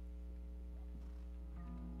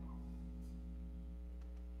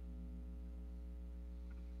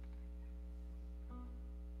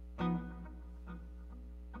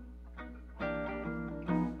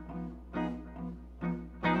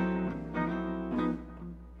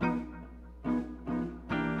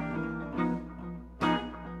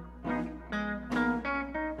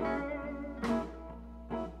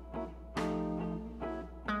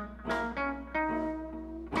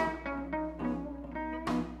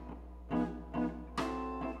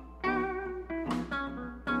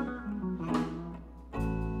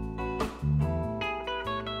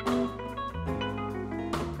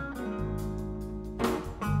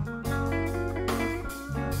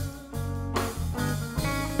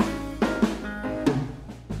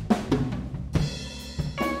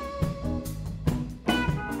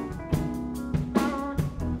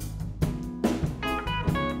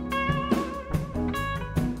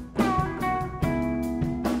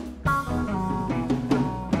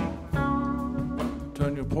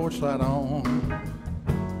 Porch light on,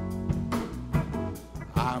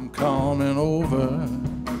 I'm coming over.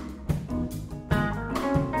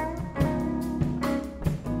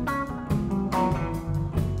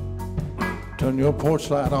 Turn your porch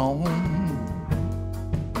light on,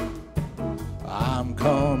 I'm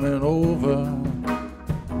coming over.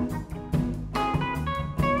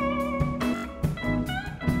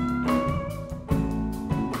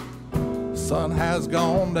 Sun has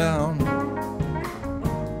gone down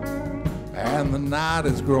and the night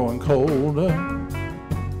is growing colder.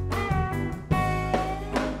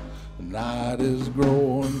 The night is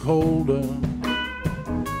growing colder.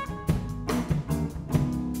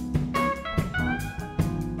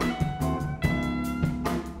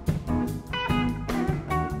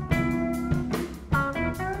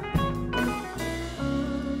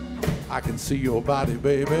 I can see your body,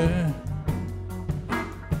 baby,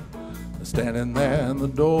 standing there in the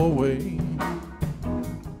doorway.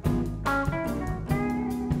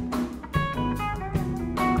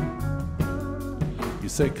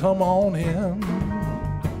 Say, come on in,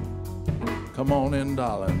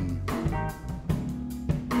 darling.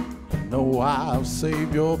 Know I've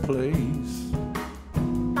saved your place.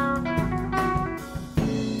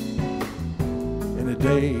 Any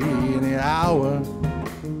day, any hour,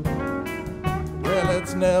 well,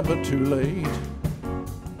 it's never too late.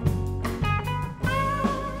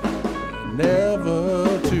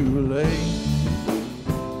 Never too late.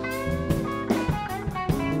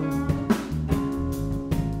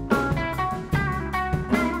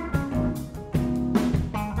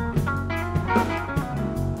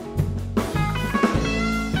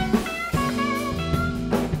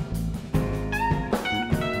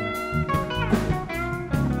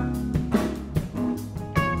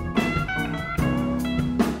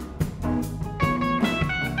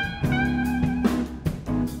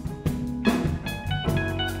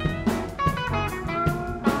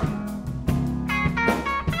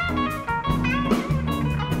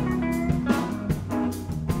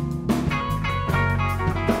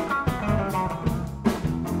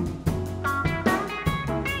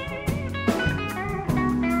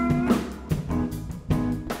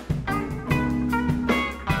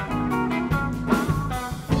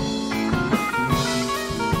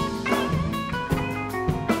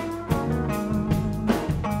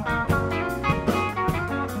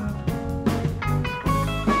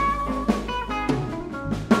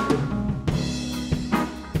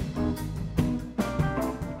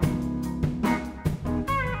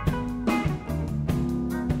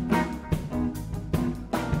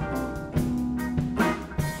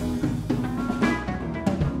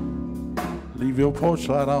 Leave your porch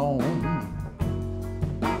light on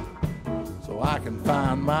so I can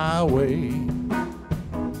find my way.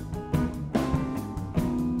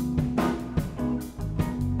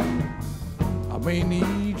 I may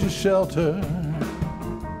need your shelter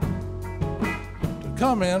to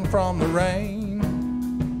come in from the rain,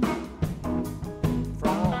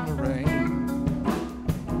 from the rain.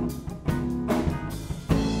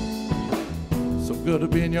 So good to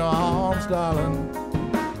be in your arms, darling.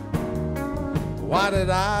 Why did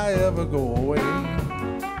I ever go away?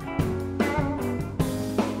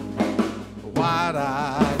 Why'd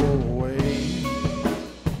I go away?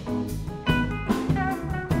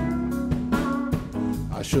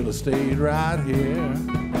 I should have stayed right here,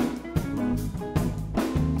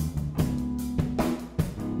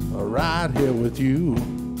 right right here with you.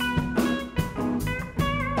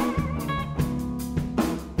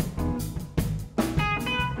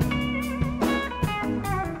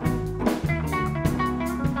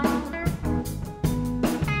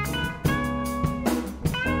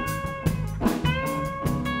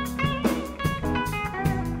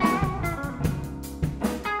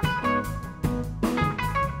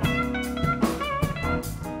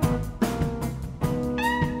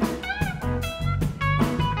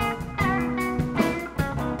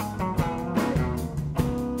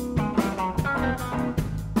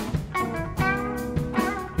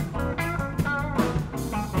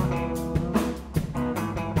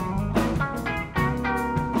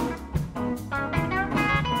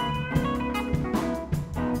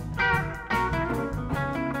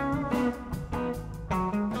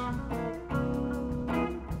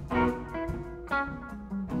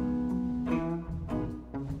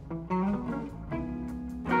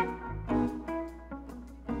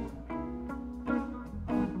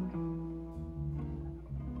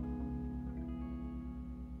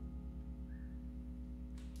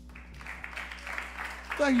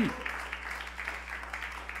 Thank you.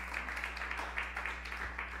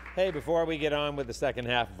 Hey, before we get on with the second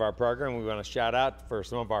half of our program, we want to shout out for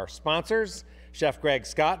some of our sponsors, Chef Greg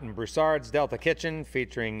Scott and Broussard's Delta Kitchen,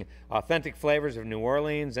 featuring authentic flavors of New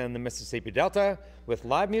Orleans and the Mississippi Delta, with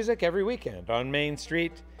live music every weekend on Main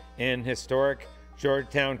Street in historic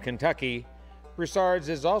Georgetown, Kentucky. Broussard's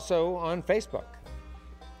is also on Facebook.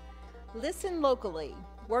 Listen locally.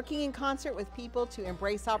 Working in concert with people to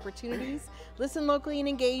embrace opportunities, listen locally and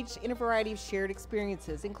engage in a variety of shared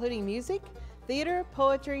experiences, including music, theater,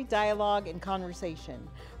 poetry, dialogue, and conversation.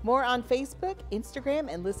 More on Facebook, Instagram,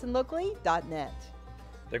 and listenlocally.net.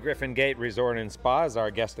 The Griffin Gate Resort and Spa is our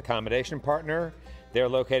guest accommodation partner. They're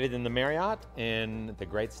located in the Marriott in the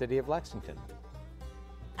great city of Lexington.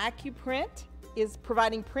 AccuPrint is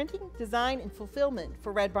providing printing, design, and fulfillment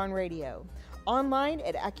for Red Barn Radio. Online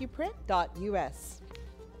at accuprint.us.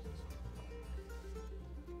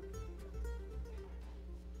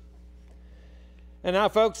 And now,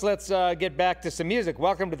 folks, let's get back to some music.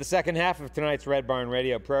 Welcome to the second half of tonight's Red Barn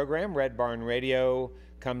Radio program. Red Barn Radio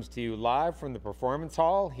comes to you live from the Performance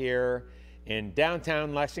Hall here in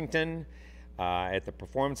downtown Lexington at the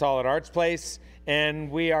Performance Hall at Arts Place.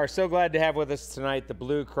 And we are so glad to have with us tonight the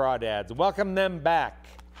Blue Crawdads. Welcome them back.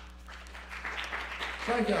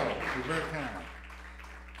 Thank y'all. You're very kind.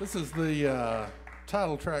 This is the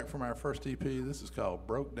title track from our first EP. This is called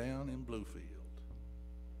Broke Down in Bluefield.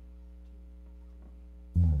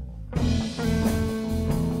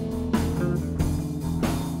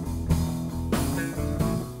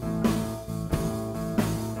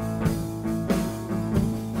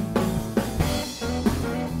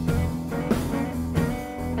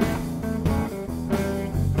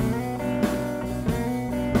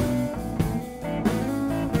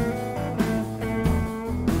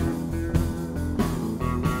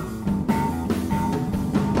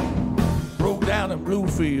 Broke down in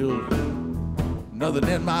Bluefield. Nothing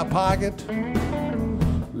in my pocket.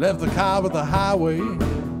 Left the car by the highway.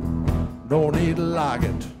 Don't need to lock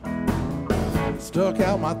it. Stuck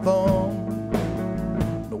out my thumb.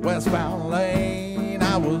 The westbound lane.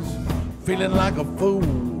 I was feeling like a fool.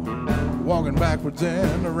 Walking backwards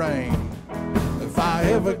in the rain. If I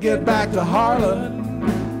ever get back to Harlan,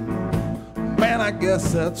 man, I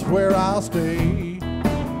guess that's where I'll stay.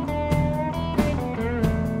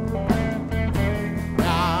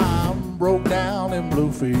 Broke down in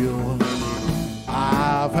Bluefield.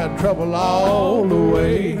 I've had trouble all the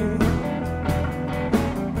way.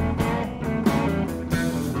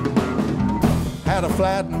 Had a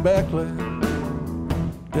flat in Beckley,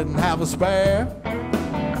 didn't have a spare.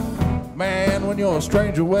 Man, when you're a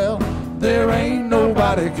stranger, well, there ain't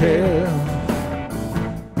nobody care.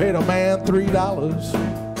 Paid a man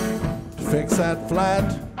 $3 to fix that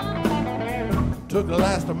flat. Took the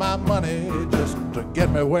last of my money just to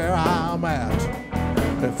get me where I'm at.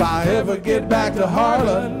 If I ever get back to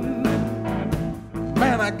Harlan,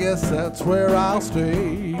 man, I guess that's where I'll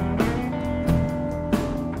stay.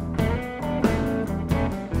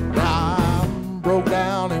 I'm broke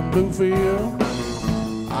down in Bluefield.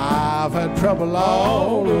 I've had trouble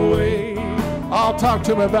all the way. Oh, talk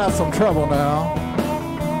to me about some trouble now.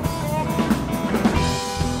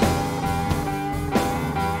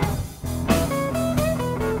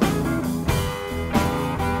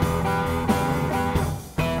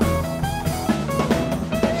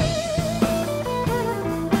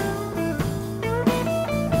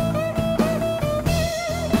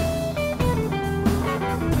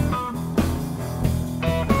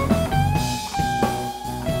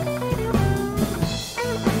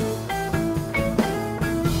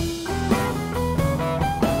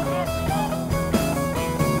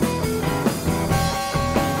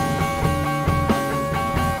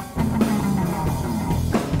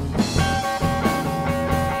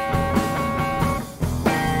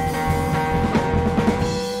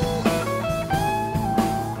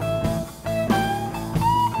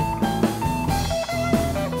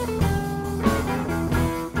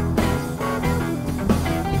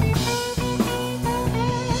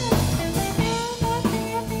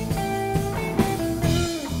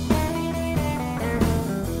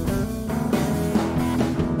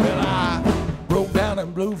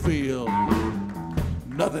 in Bluefield,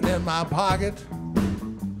 nothing in my pocket.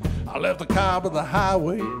 I left the car by the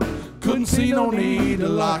highway, couldn't see no need to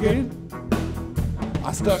lock it.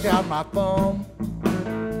 I stuck out my thumb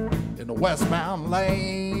in the westbound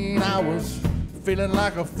lane. I was feeling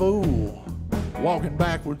like a fool, walking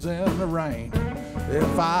backwards in the rain.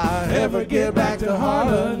 If I ever get back to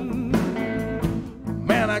Harlan,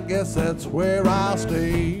 man, I guess that's where I'll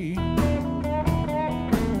stay.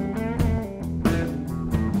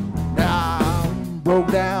 Now I'm broke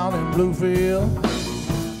down in Bluefield.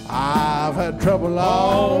 I've had trouble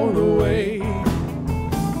all the way.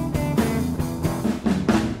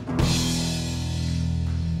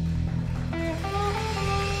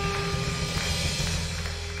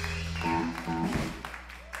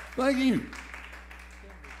 Thank you.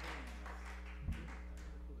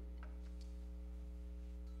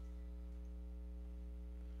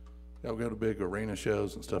 Y'all go to big arena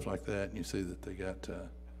shows and stuff like that, and you see that they got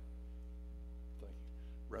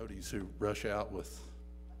roadies who rush out with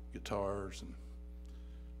guitars and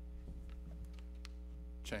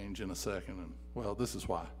change in a second, and well, this is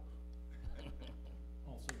why.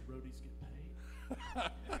 Also, roadies get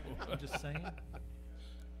paid. I'm just saying.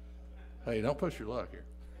 Hey, don't push your luck here.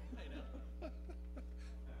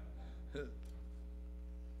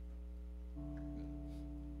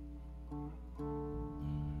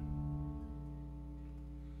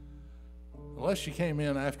 Unless you came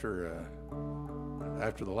in after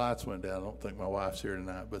the lights went down, I don't think my wife's here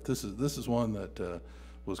tonight. But this is one that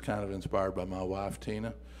was kind of inspired by my wife,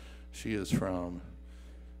 Tina. She is from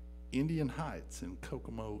Indian Heights in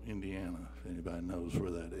Kokomo, Indiana, if anybody knows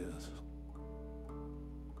where that is.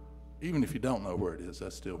 Even if you don't know where it is,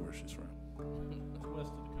 that's still where she's from. That's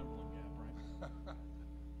west of the Cumberland Gap, right?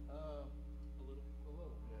 A little,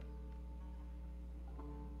 yeah.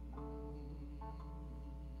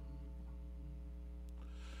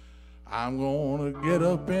 I'm gonna get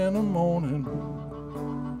up in the morning,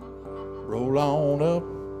 roll on up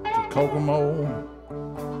to Kokomo.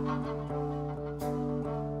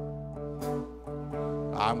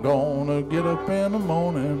 I'm gonna get up in the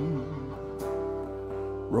morning,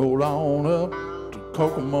 roll on up to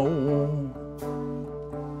Kokomo.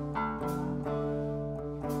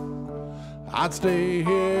 I'd stay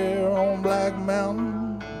here on Black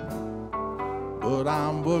Mountain, but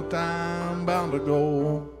I'm booked, I'm bound to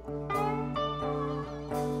go.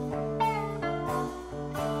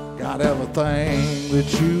 Got everything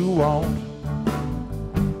that you want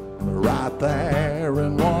right there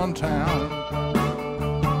in one town.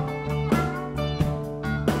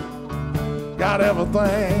 Got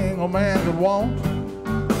everything a man could want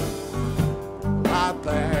right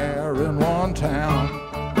there in one town.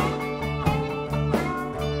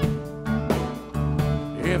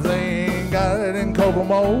 If they ain't got it in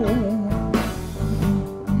Kokomo,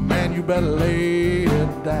 man, you better lay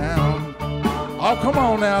it down. Oh, come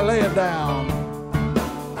on now, lay it down.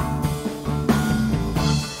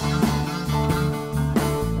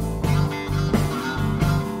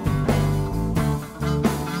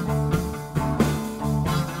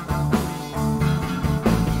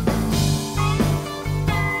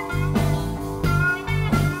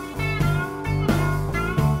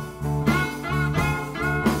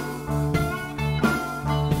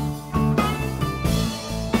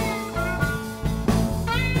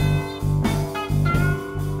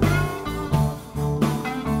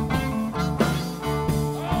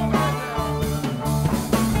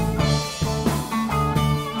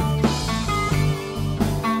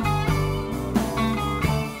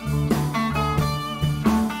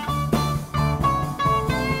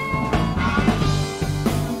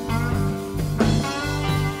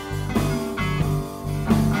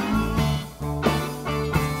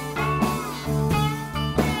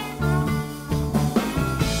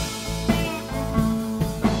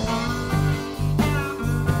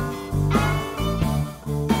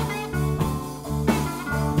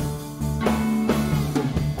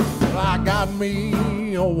 Got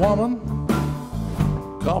me a woman,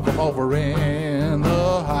 come from over in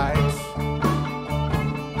the Heights.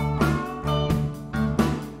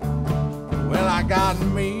 Well, I got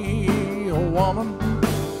me a woman,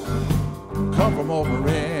 come from over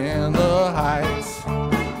in the Heights.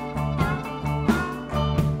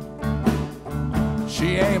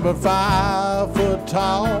 She ain't but 5 foot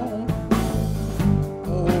tall.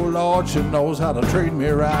 Oh Lord, she knows how to treat me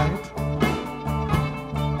right.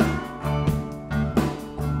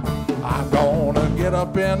 I'm gonna get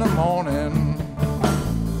up in the morning,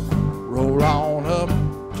 roll on up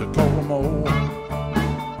to Kokomo.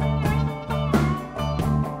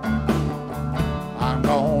 I'm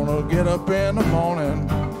gonna get up in the morning,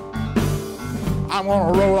 I'm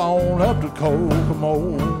gonna roll on up to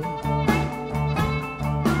Kokomo.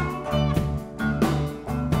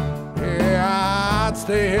 Yeah, I'd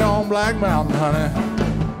stay here on Black Mountain, honey,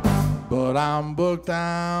 but I'm booked,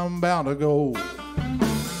 I'm bound to go.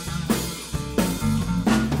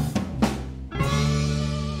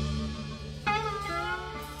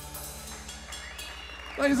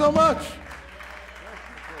 Thank you so much.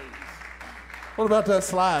 What about that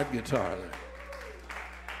slide guitar there?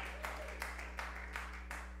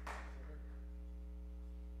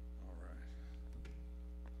 All right.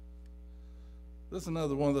 This is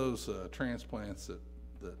another one of those transplants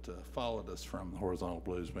that followed us from the Horizontal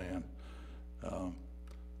Blues Band.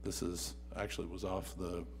 This is actually was off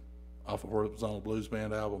a Horizontal Blues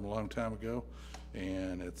Band album a long time ago,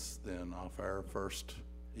 and it's then off our first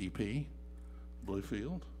EP,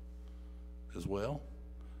 Bluefield, as well.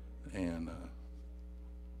 And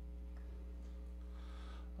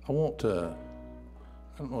I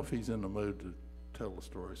don't know if he's in the mood to tell the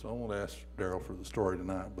story, so I won't ask Daryl for the story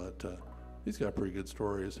tonight, but he's got a pretty good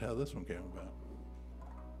story as to how this one came about.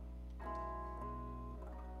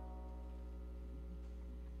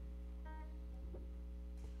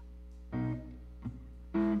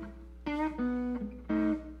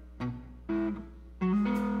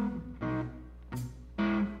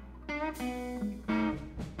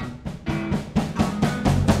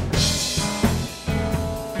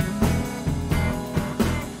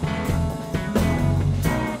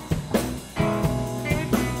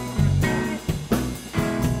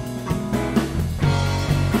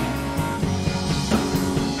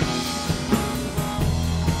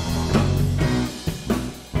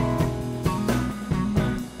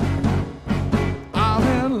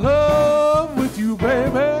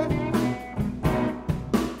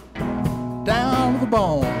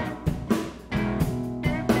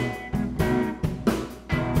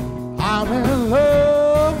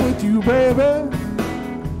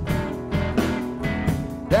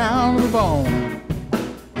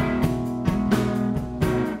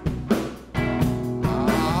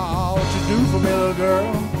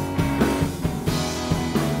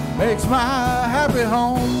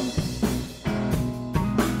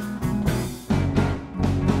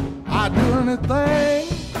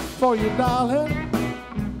 Darling,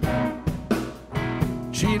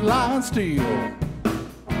 cheat, lie, and steal.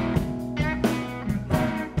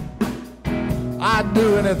 I'd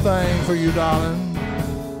do anything for you, darling.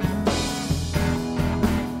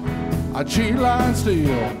 I'd cheat, lie, and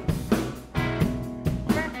steal.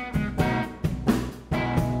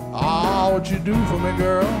 Oh, what you do for me,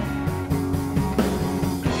 girl?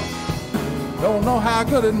 Don't know how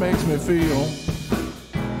good it makes me feel.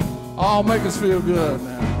 Oh, make us feel good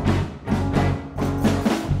now.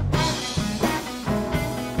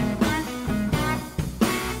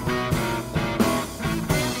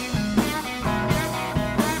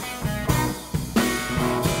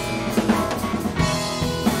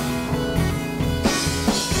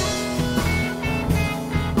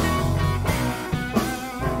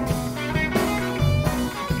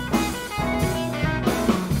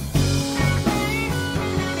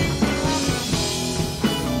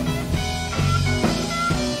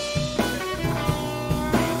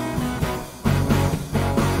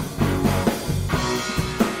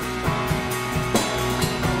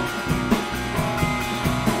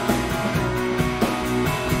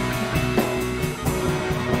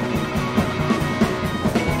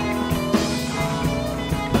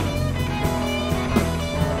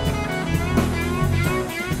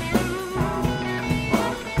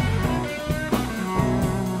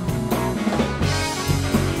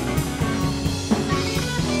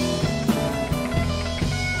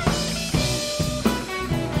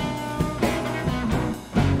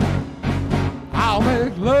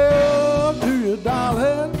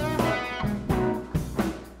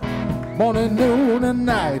 Morning, noon, and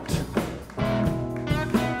night.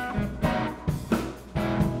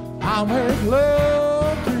 I'll make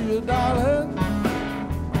love to you, darling.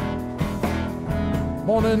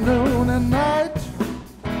 Morning, noon, and night.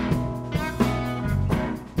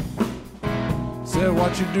 Say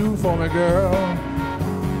what you do for me, girl.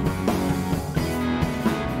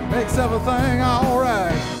 Makes everything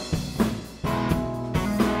alright.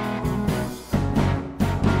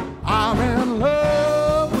 I'm in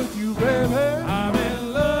love with you, baby. I'm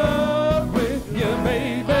in love with you,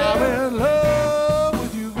 baby. I'm in love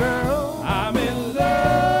with you, girl. I'm in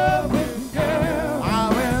love with you, girl.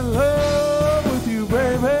 I'm in love with you,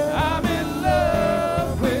 baby. I'm in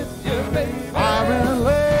love with you, baby. I'm in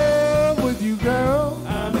love with you, girl.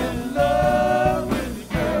 I'm in love with you,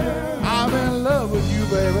 girl. I'm in love with you,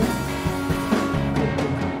 baby.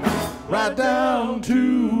 right down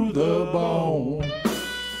to the bone.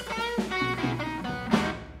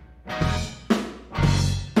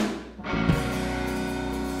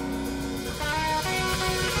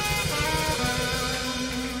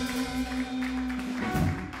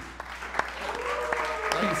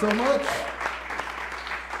 Thank you so much.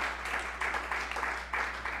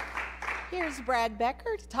 Here's Brad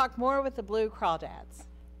Becker to talk more with the Blue Crawdads.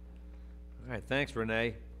 All right, thanks,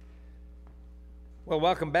 Renee. Well,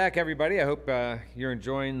 welcome back, everybody. I hope you're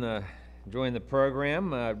enjoying the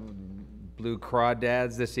program. Blue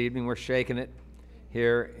Crawdads this evening. We're shaking it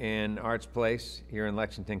here in Arts Place, here in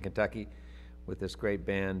Lexington, Kentucky, with this great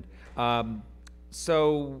band.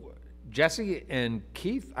 So Jesse and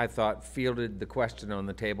Keith, I thought, fielded the question on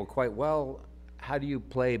the table quite well. How do you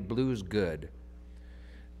play blues good?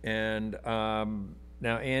 And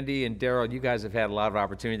now, Andy and Daryl, you guys have had a lot of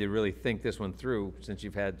opportunity to really think this one through since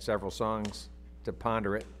you've had several songs to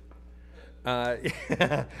ponder it. How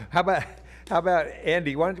about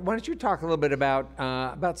Andy? Why don't you talk a little bit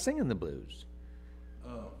about singing the blues?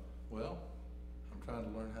 Well, I'm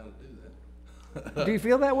trying to learn how to do that. Do you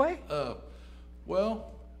feel that way?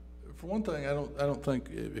 Well, for one thing, I don't think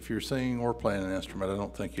if you're singing or playing an instrument, I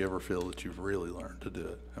don't think you ever feel that you've really learned to do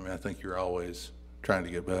it. I mean, I think you're always trying to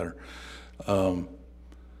get better.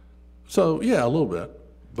 So yeah, a little bit,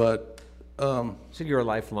 but. So you're a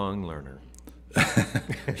lifelong learner.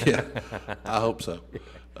 Yeah, I hope so.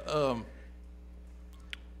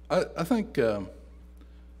 I think Wynton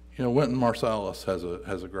Marsalis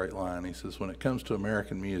has a great line. He says, "When it comes to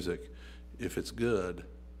American music, if it's good,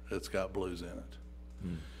 it's got blues in it."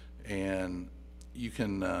 And you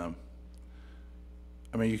can,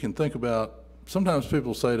 you can think about. Sometimes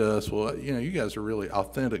people say to us, "Well, you guys are really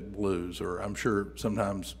authentic blues," or I'm sure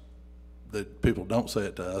sometimes that people don't say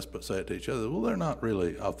it to us, but say it to each other. Well, they're not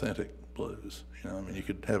really authentic blues. You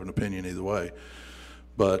could have an opinion either way.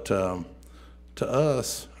 But to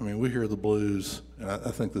us, we hear the blues, and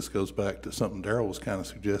I think this goes back to something Daryl was kind of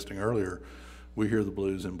suggesting earlier. We hear the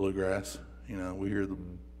blues in bluegrass. We hear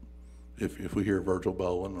if we hear Virgil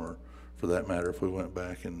Bolin, or for that matter, if we went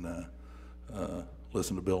back and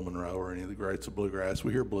listened to Bill Monroe or any of the greats of bluegrass,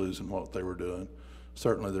 we hear blues in what they were doing.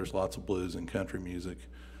 Certainly, there's lots of blues in country music.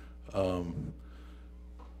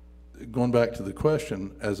 Going back to the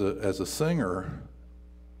question, as a singer,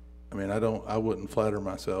 I wouldn't flatter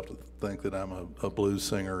myself to think that I'm a blues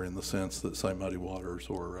singer in the sense that, say, Muddy Waters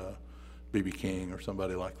or B.B. King or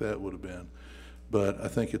somebody like that would have been. But I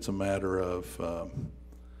think it's a matter of,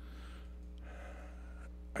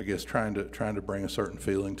 I guess, trying to bring a certain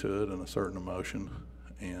feeling to it and a certain emotion,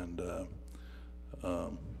 and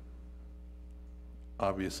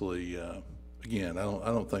obviously, again, I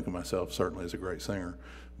don't think of myself certainly as a great singer,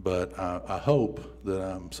 but I hope that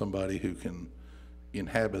I'm somebody who can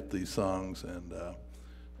inhabit these songs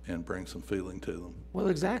and bring some feeling to them. Well,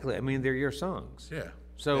 exactly. They're your songs. Yeah.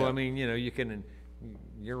 So yeah.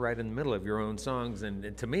 you're right in the middle of your own songs,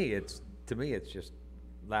 and to me, it's just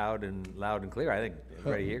loud and clear. I think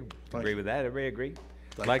everybody here agree with that. Everybody agree?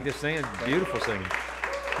 Like this singing, beautiful singing.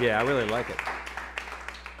 Yeah, I really like it.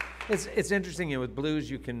 It's interesting. With blues,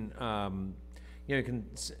 you can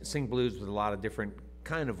sing blues with a lot of different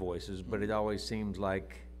kind of voices, but it always seems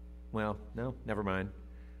like, well, no, never mind.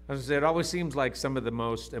 I was gonna say, it always seems like some of the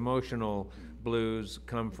most emotional blues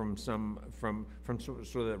come from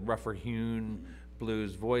sort of rougher hewn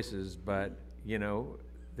blues voices, but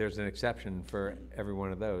there's an exception for every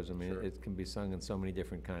one of those. Sure. It can be sung in so many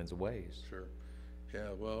different kinds of ways. Sure. Yeah.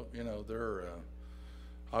 Well, there are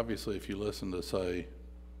obviously, if you listen to, say,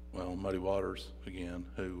 Muddy Waters again,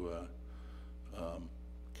 who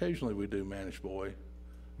occasionally we do Mannish Boy,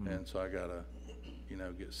 and so I gotta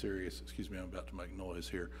get serious. Excuse me, I'm about to make noise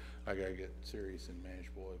here. I gotta get serious in Mannish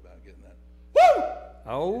Boy about getting that. Woo!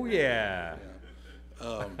 Oh yeah.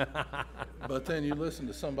 But then you listen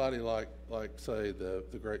to somebody like say the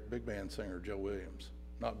great big band singer Joe Williams,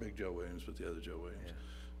 not Big Joe Williams, but the other Joe Williams,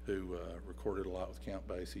 who recorded a lot with Count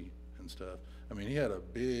Basie and stuff. He had a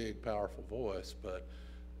big, powerful voice, but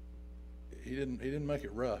he didn't make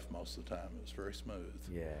it rough most of the time. It was very smooth.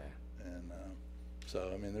 Yeah. And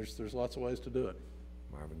so there's lots of ways to do it.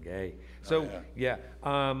 Marvin Gaye. So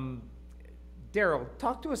Daryl,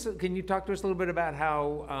 talk to us. Can you talk to us a little bit about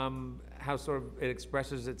how sort of it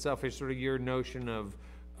expresses itself, as sort of your notion of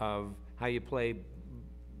how you play,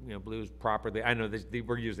 blues properly? I know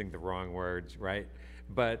we're using the wrong words, right?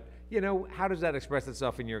 But how does that express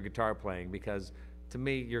itself in your guitar playing? Because to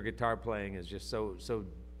me, your guitar playing is just so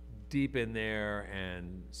deep in there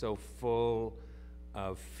and so full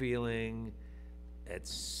of feeling. It's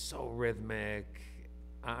so rhythmic.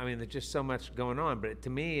 There's just so much going on. But to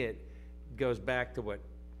me, goes back to what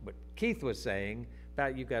Keith was saying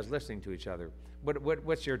about you guys listening to each other.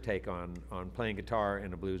 What's your take on playing guitar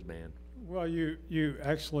in a blues band? Well, you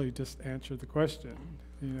actually just answered the question.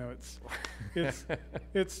 You know,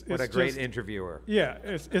 it's what a great interviewer. Yeah,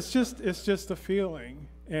 it's just a feeling,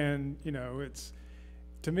 and you know,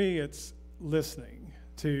 to me it's listening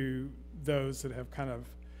to those that have kind of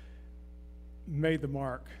made the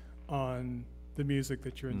mark on the music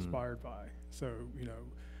that you're inspired by. So, you know,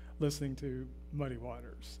 listening to Muddy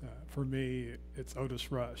Waters. For me, it's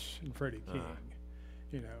Otis Rush and Freddie King,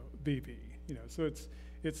 you know, BB, you know. So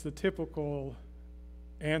it's the typical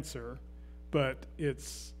answer, but it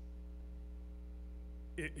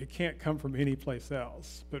can't come from any place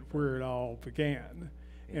else but where it all began.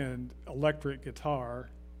 And electric guitar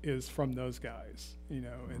is from those guys, you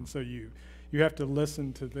know, and so you have to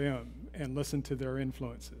listen to them and listen to their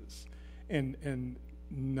influences and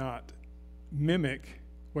not mimic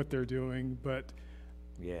what they're doing, but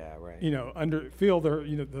you know, feel their,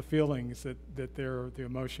 you know, the feelings that they're, the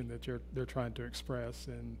emotion that they're trying to express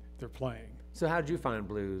and they're playing. So how did you find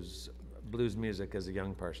blues music as a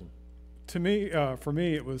young person? To me, for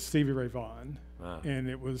me, it was Stevie Ray Vaughan, and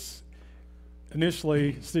it was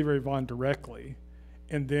initially Stevie Ray Vaughan directly,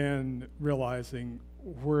 and then realizing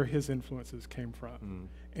where his influences came from,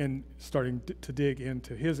 and starting to dig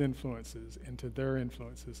into his influences, into their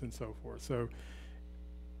influences, and so forth. So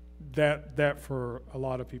that for a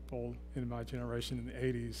lot of people in my generation in the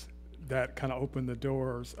 80s, that kind of opened the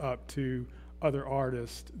doors up to other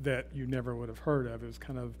artists that you never would have heard of. It was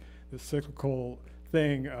kind of the cyclical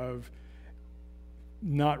thing of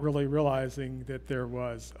not really realizing that there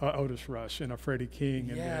was Otis Rush and a Freddie King,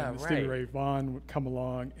 and then Stevie Ray Vaughan would come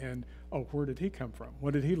along, and where did he come from?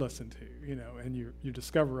 What did he listen to? You know, and you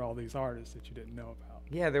discover all these artists that you didn't know about.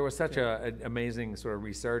 Yeah, there was such an amazing sort of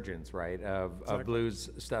resurgence, right, of blues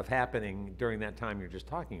stuff happening during that time you're just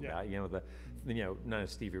talking about. You know, not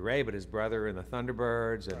Stevie Ray, but his brother and the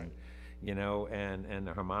Thunderbirds, and you know, and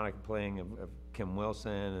the harmonic playing of Kim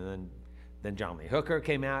Wilson, and then John Lee Hooker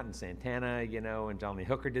came out, and Santana, you know, and John Lee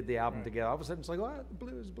Hooker did the album together. All of a sudden, it's like, oh,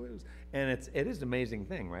 blues, and it is an amazing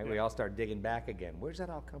thing, right? We all start digging back again. Where's that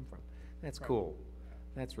all come from? That's cool.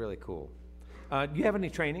 That's really cool. Do you have any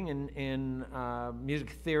training in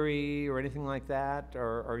music theory or anything like that,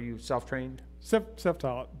 or are you self-trained?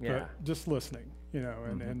 Self-taught, but just listening, you know,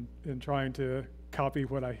 and trying to copy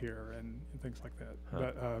what I hear and things like that.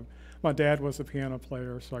 But my dad was a piano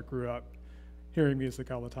player, so I grew up hearing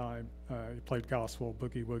music all the time. He played gospel,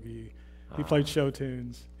 boogie woogie. He played show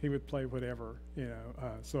tunes. He would play whatever, you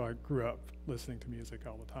know. So I grew up listening to music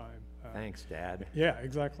all the time. Thanks, Dad. Yeah,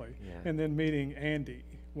 exactly. Yeah. And then meeting Andy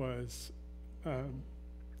was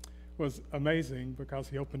amazing, because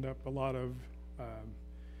he opened up a lot of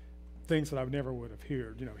things that I never would have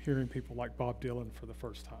heard. You know, hearing people like Bob Dylan for the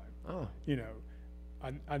first time. You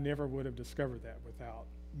know, I never would have discovered that without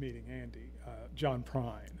meeting Andy. John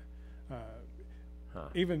Prine.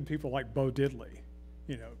 Even people like Bo Diddley,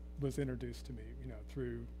 you know, was introduced to me, you know,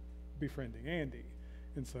 through befriending Andy.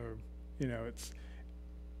 And so, you know, it's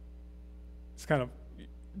kind of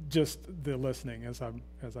just the listening, as I'm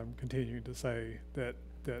continuing to say, that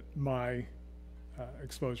my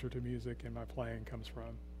exposure to music and my playing comes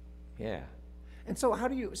from. Yeah. And so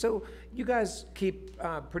so you guys keep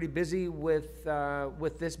pretty busy with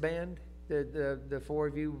this band, the four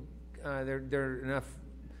of you? There are enough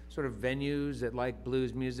sort of venues that like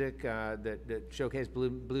blues music, that showcase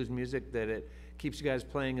blues music, that it keeps you guys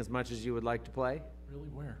playing as much as you would like to play? Really,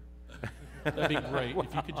 where? That'd be great.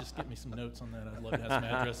 If you could just get me some notes on that, I'd love to have some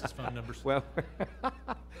addresses, phone numbers. Well,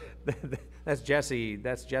 that's Jesse.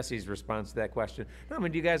 That's Jesse's response to that question. No, I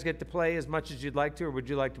mean, do you guys get to play as much as you'd like to, or would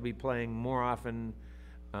you like to be playing more often,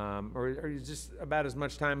 or just about as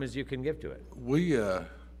much time as you can give to it? We,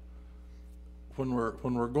 when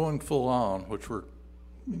we're going full on, which we're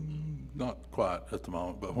not quite at the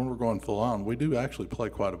moment, but when we're going full on, we do actually play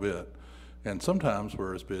quite a bit. And sometimes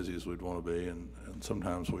we're as busy as we'd want to be, and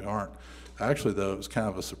sometimes we aren't. Actually, though, it was kind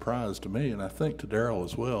of a surprise to me, and I think to Daryl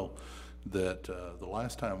as well, that the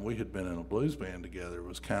last time we had been in a blues band together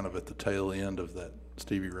was kind of at the tail end of that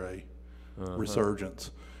Stevie Ray resurgence,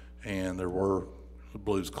 and there were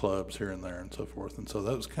blues clubs here and there and so forth. And so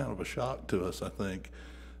that was kind of a shock to us, I think,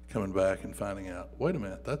 coming back and finding out, wait a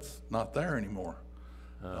minute, that's not there anymore.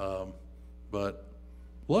 But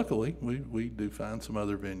luckily, we do find some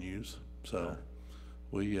other venues. So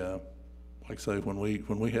we, like I say, when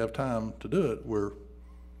we have time to do it,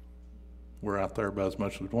 we're out there about as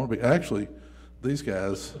much as we want to be. Actually, these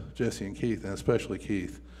guys, Jesse and Keith, and especially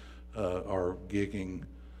Keith, are gigging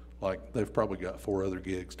like they've probably got 4 other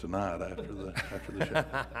gigs tonight after the show.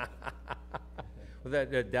 Was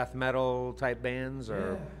that death metal type bands,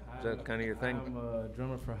 or is that kind of your thing? I'm a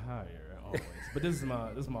drummer for hire always, but this is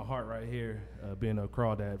my heart right here. Being a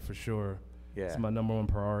crawdad for sure. Yeah. It's my #1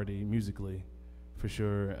 priority musically, for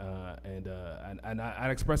sure. And I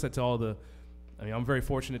express that to all the. I mean, I'm very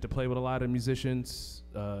fortunate to play with a lot of musicians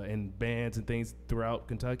and bands and things throughout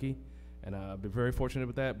Kentucky, and I've been very fortunate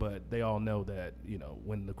with that. But they all know that, you know,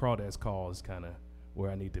 when the Crawdads call is kind of where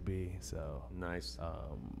I need to be. So nice.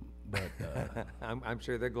 But I'm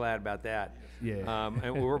sure they're glad about that. Yeah.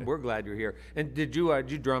 And we're glad you're here. And did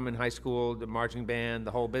you drum in high school, the marching band,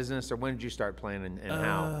 the whole business, or when did you start playing and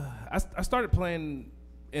how? I started playing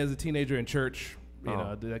as a teenager in church. You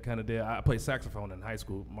know, that kind of deal. I played saxophone in high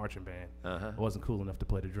school, marching band. I wasn't cool enough to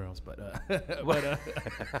play the drums, but had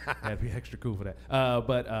to be extra cool for that.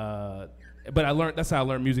 But I learned. That's how I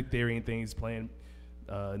learned music theory and things, playing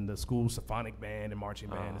in the school symphonic band and marching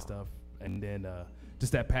band and stuff. And then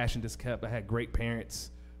just that passion just kept. I had great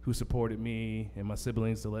parents who supported me and my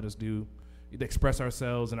siblings to let us express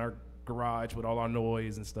ourselves in our garage with all our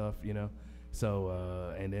noise and stuff, you know. So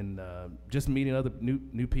and then just meeting other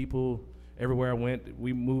new people. Everywhere I went,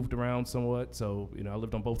 we moved around somewhat. So, you know, I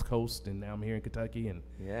lived on both coasts, and now I'm here in Kentucky. And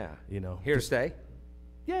you know, here to stay.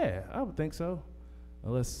 Yeah, I would think so,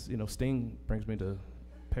 unless, you know, Sting brings me to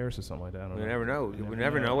Paris or something like that. I don't know. Never know. We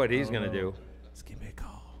never know what he's gonna do. Just give me a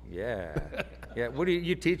call. Yeah, yeah. What do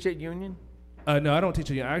you teach at Union? No, I don't teach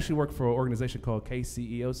at Union. I actually work for an organization called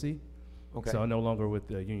KCEOC. Okay. So I'm no longer with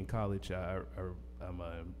Union College. I'm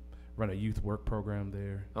run a youth work program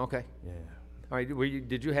there. Okay. Yeah. All right.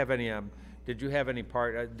 Did you have any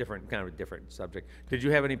part? Different subject. Did you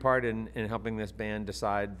have any part in helping this band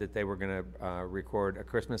decide that they were going to record a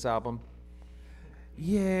Christmas album?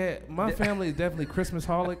 Yeah, my family is definitely Christmas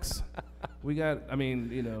holics. We got, I mean,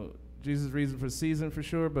 you know, Jesus' reason for the season for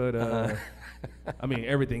sure, but I mean,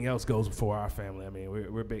 everything else goes before our family. I mean,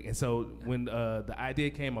 we're big. And so when the idea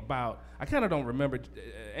came about, I kind of don't remember.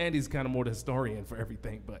 Andy's kind of more the historian for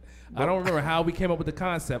everything, but I don't remember how we came up with the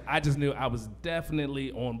concept. I just knew I was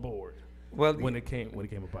definitely on board. Well, when it came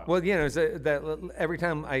about. Well, you know, that every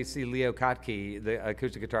time I see Leo Kotke, the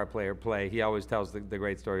acoustic guitar player, play, he always tells the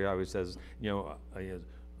great story. He always says, you know,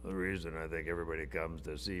 the reason I think everybody comes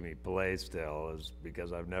to see me play still is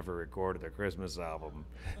because I've never recorded a Christmas album,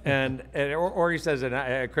 or he says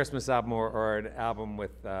a Christmas album or an album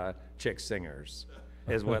with chick singers,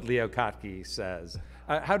 is what Leo Kotke says.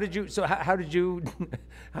 How did you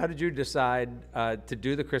decide to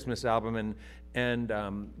do the Christmas album,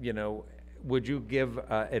 and you know, would you give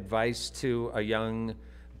advice to a young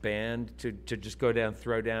band to just go down,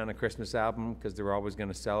 throw down a Christmas album because they're always going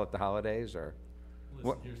to sell at the holidays, or?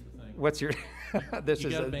 Listen, here's the thing. What's your? You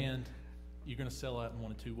got a band. You're going to sell out in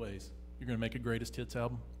one of two ways. You're going to make a greatest hits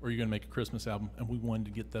album, or you're going to make a Christmas album, and we wanted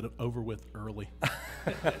to get that over with early.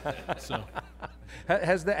 So,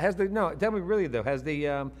 no? Tell me really though. Has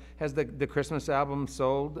the Christmas album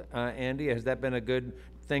sold, Andy? Has that been a good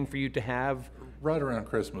thing for you to have? Right around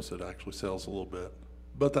Christmas, it actually sells a little bit,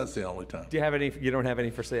 but that's the only time. Do you have any? You don't have any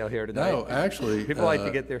for sale here tonight? No, actually. People like to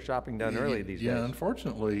get their shopping done early these days. Yeah,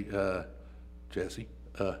 unfortunately, Jesse.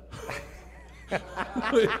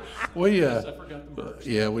 we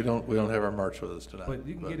don't have our merch with us tonight. But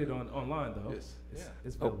you can get it online though. Yes.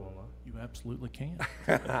 It's available online. you absolutely can.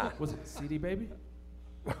 Was it CD Baby?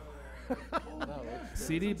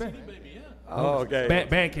 CD Baby. Oh, okay.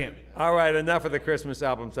 Bandcamp. All right, enough of the Christmas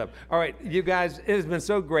album stuff. All right, you guys, it has been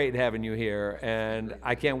so great having you here, and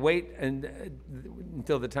I can't wait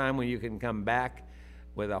until the time when you can come back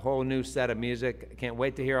with a whole new set of music. I can't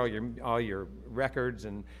wait to hear all your records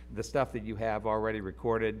and the stuff that you have already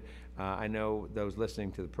recorded. I know those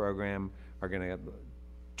listening to the program are going to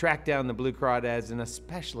track down the Blue Crawdads, and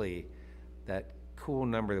especially that cool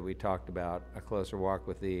number that we talked about, A Closer Walk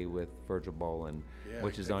with Thee with Virgil Bolin,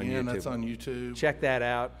 which is on YouTube. That's on YouTube. Check that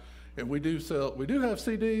out. And we do have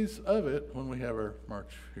CDs of it when we have our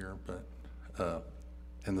merch here, but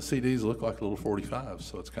and the CDs look like little 45s,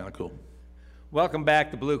 so it's kind of cool. Welcome back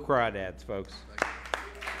to Blue Crawdads, folks.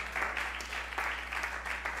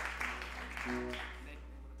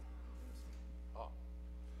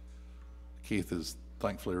 Keith is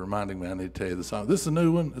thankfully reminding me I need to tell you the song. This is a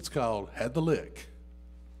new one. It's called Had the Lick.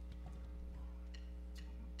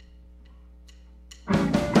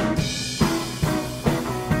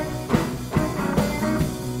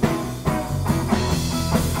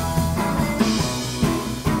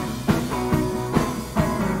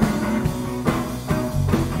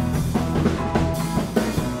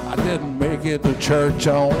 Get to church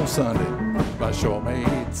on Sunday, but sure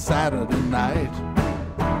made Saturday night.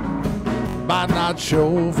 might not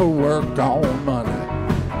show for work on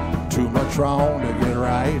Monday. Too much wrong to get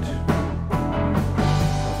right.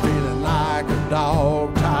 Feeling like a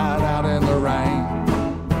dog tied out in the rain.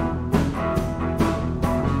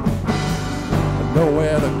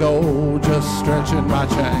 Nowhere to go, just stretching my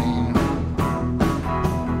chain.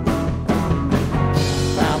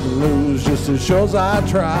 Bound to lose just as sure as I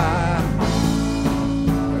try.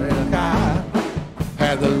 And I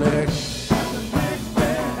had the lick.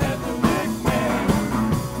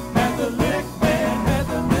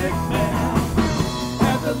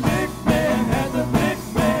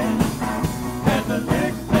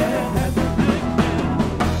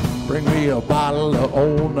 Bring me a bottle of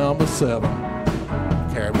old number 7.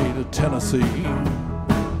 Carry me to Tennessee.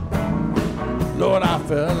 Lord, I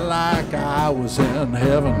felt like I was in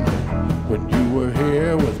heaven when you were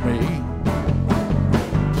here with me.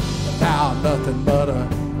 Now I'm nothing but a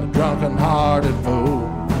drunken-hearted fool,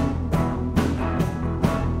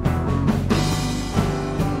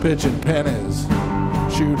 pitching pennies,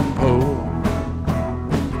 shooting pool.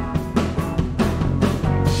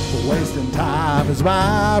 Wasting time is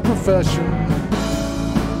my profession.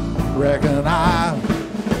 Reckon I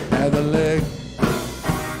had the lick.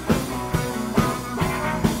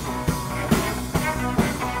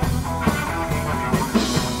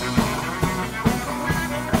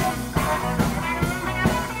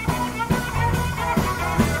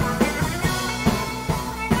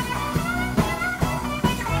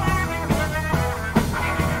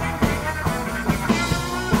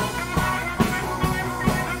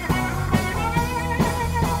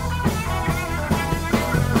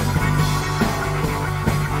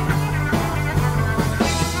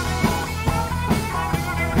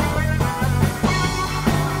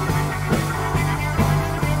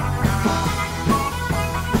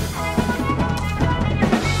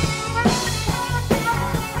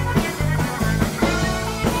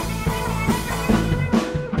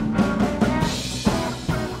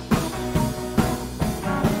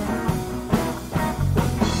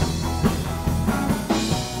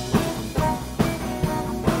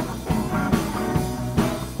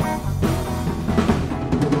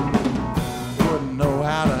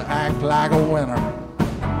 Like a winner,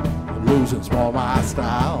 losing's more my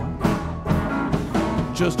style.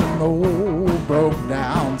 Just an old broke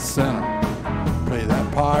down sinner, play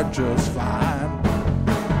that part just fine.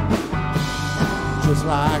 Just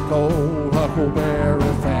like old Huckleberry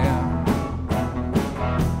Finn,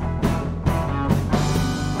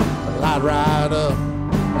 light right up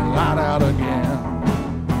and light out again.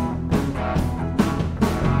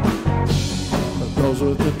 Those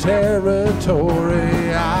with the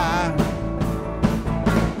territory I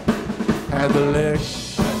had the lick.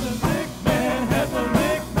 Had the lick man, had the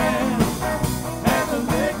lick man, had the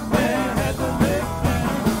lick man, had the lick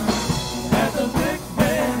man, had the lick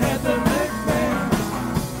man, had the lick man,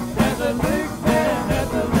 had the lick man, had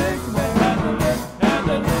the lick man, had the lick, had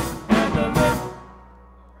the lick, had the lick.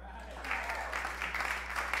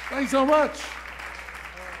 Thanks so much.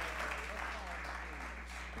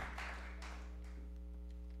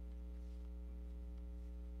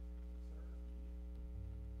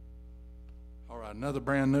 Another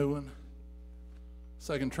brand new one.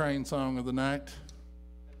 Second train song of the night.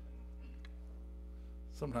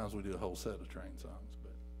 Sometimes we do a whole set of train songs,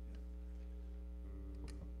 but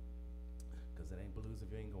because it ain't blues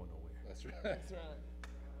if you ain't going nowhere. that's right. That's right.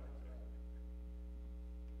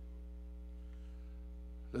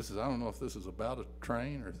 This is, I don't know if this is about a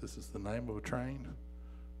train or if this is the name of a train.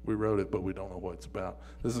 We wrote it, but we don't know what it's about.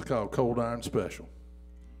 This is called Cold Iron Special.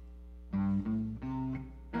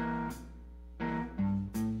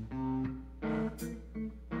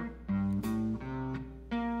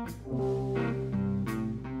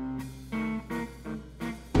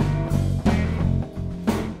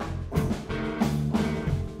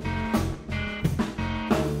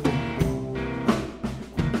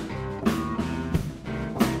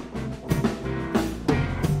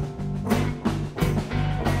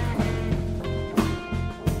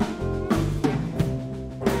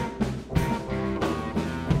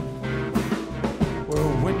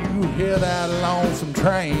 Hear that lonesome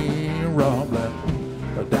train rumbling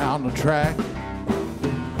down the track,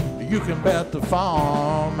 you can bet the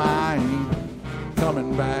farm I ain't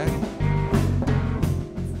coming back.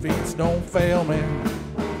 Feet don't fail me,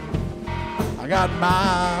 I got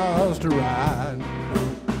miles to ride.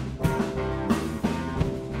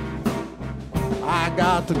 I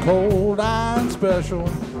got the Cold Iron Special,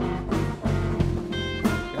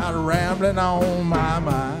 got a rambling on my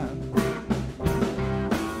mind.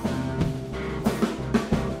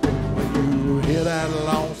 Hear that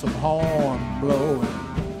lonesome horn blowing,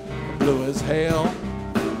 blue as hell.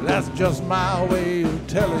 That's just my way of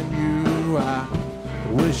telling you I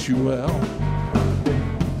wish you well.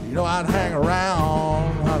 You know I'd hang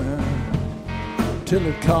around, honey, till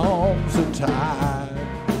it comes the tide.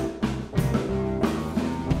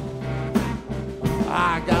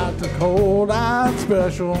 I got the cold iron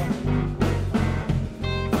special,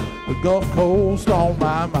 the Gulf Coast on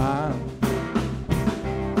my mind.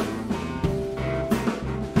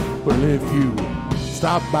 Well, if you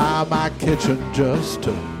stop by my kitchen just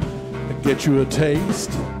to get you a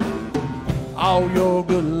taste, all your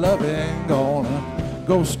good loving gonna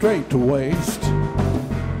go straight to waste.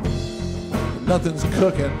 Nothing's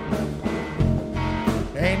cooking,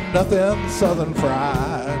 ain't nothing southern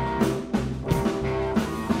fried.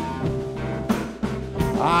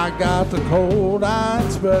 I got the cold iron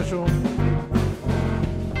special,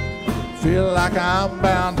 feel like I'm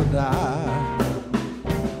bound to die.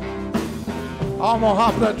 I'm gonna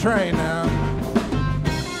hop that train now.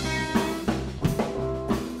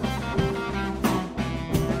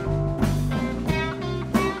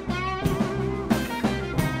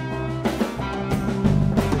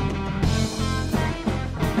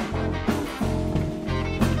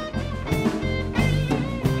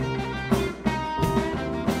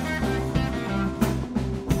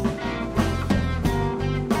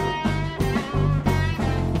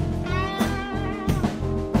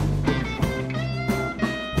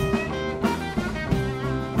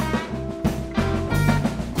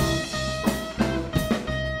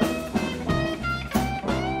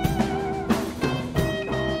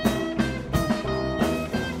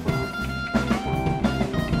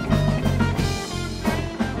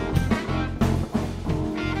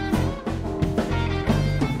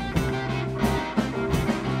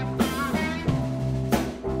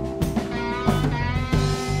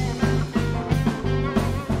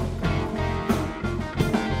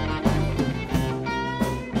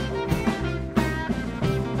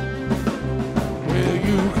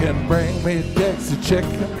 Bring me Dixie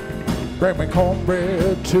chicken, bring me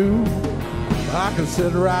cornbread too. I can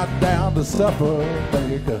sit right down to supper,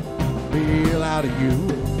 make a meal out of you.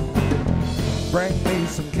 Bring me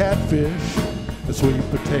some catfish, a sweet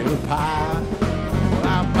potato pie. Well,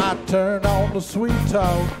 I might turn on the sweet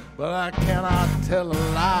talk, but I cannot tell a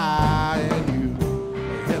lie. And you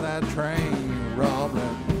hear that train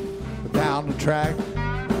rumbling down the track.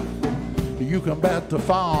 You can bet the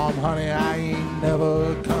farm, honey, I ain't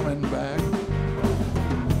never coming back.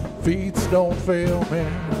 Feet don't fail me,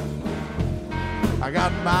 I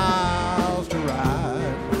got miles to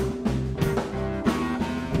ride.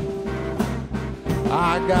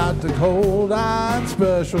 I got the cold iron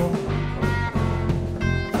special,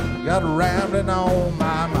 got rambling on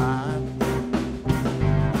my mind.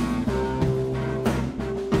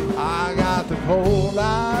 I got the cold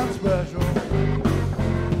iron special,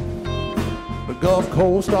 the Gulf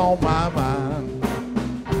Coast on my mind.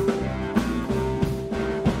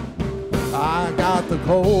 I got the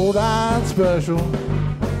cold iron special,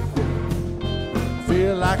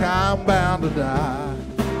 feel like I'm bound to die.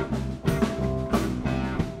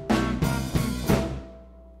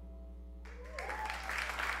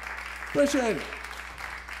 Appreciate it.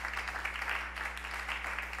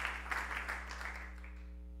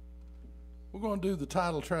 We're going to do the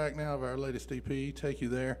title track now of our latest EP, Take You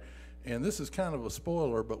There. And this is kind of a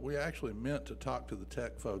spoiler, but we actually meant to talk to the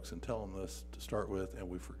tech folks and tell them this to start with, and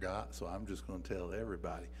we forgot, so I'm just going to tell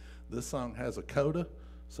everybody. This song has a coda,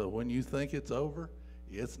 so when you think it's over,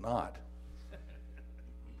 it's not.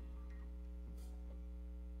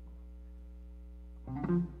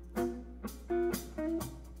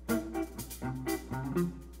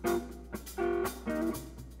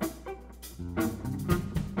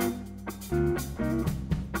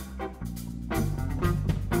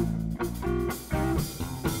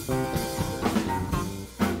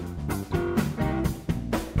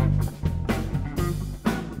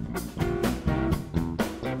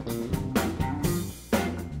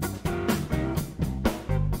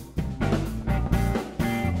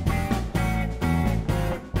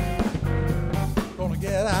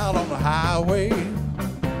 Highway,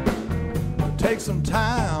 take some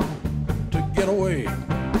time to get away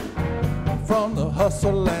from the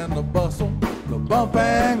hustle and the bustle, the bump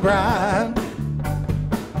and grind.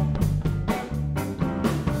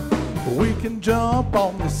 We can jump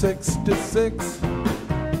on the 66,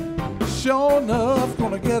 sure enough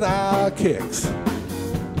gonna get our kicks.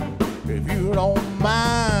 If you don't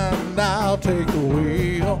mind, I'll take the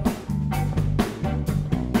wheel.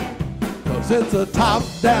 It's a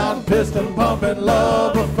top-down, piston-pumping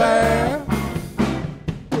love affair.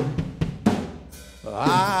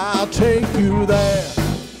 I'll take you there.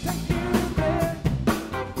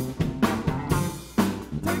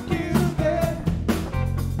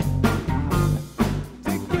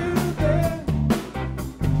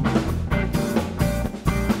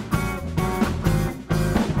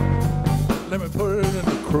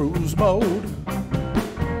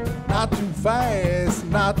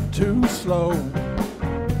 not too slow.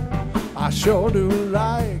 I sure do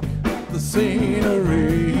like the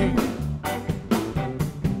scenery.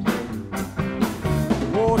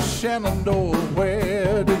 Oh, Shenandoah,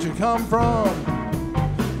 where did you come from?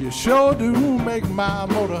 You sure do make my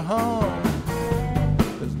motor hum.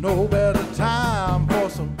 There's no better time for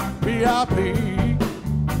some VIP.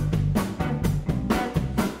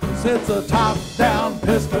 'Cause it's a top-down,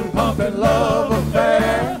 piston-pumping love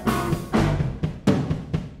affair.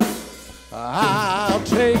 I'll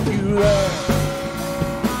take you there.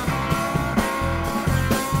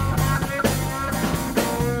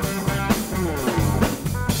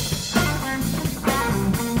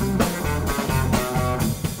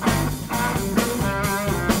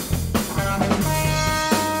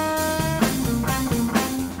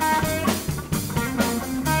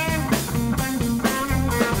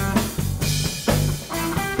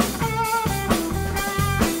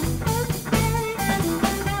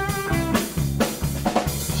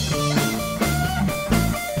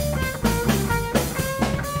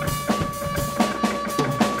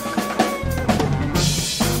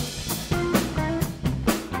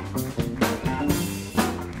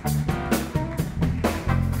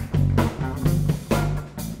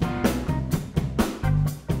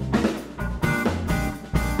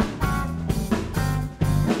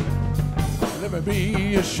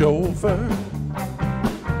 Be a chauffeur,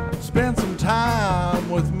 spend some time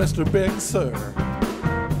with Mr. Big Sir.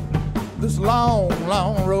 This long,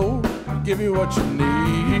 long road will give you what you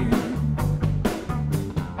need.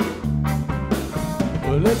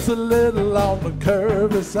 Well, it's a little on the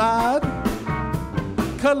curvy side.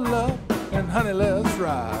 Cuddle up and honey, let's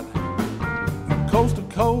ride. From coast to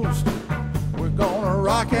coast, we're gonna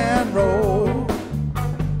rock and roll.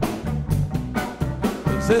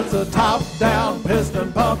 It's a top-down,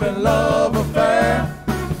 piston-pumping love affair.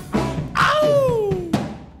 Ow!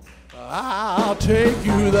 I'll take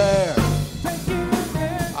you there.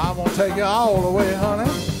 I'm gonna take you all the way, honey.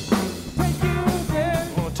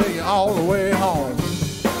 I'm gonna take you all the way home.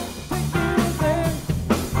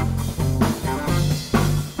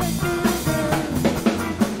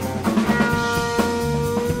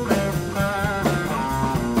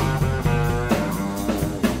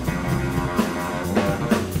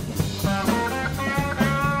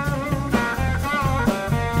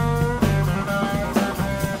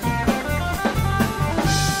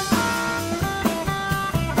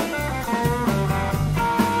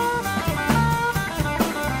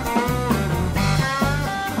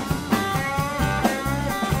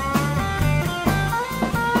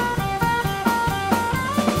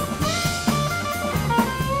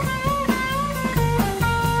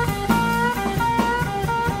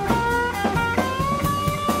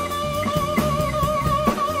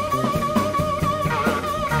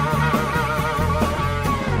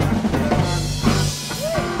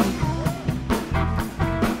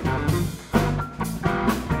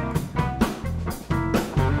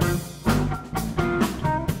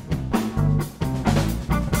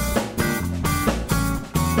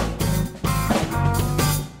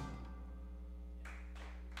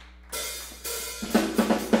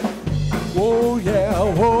 Oh yeah,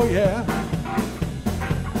 oh yeah.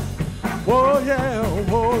 Oh yeah,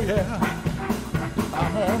 oh yeah.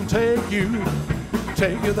 I'm gonna take you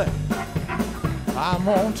there. I'm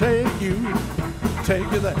gonna take you there.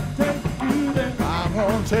 I'm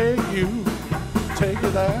gonna take you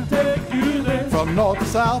there. From north to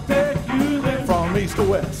south, from east to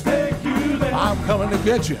west. I'm coming to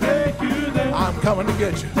get you. I'm coming to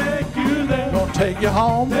get you. Gonna take you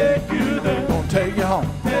home. Gonna take you home.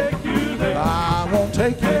 I'm gonna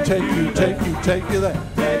take you there.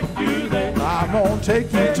 I'm gonna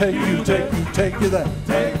take you there. I'm gonna take you there.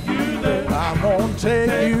 I'm gonna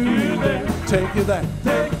take you there.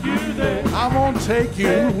 I'm gonna take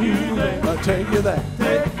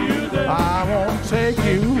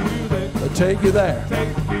you there.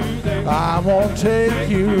 I'm gonna take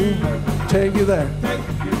you there.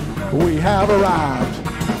 We have arrived.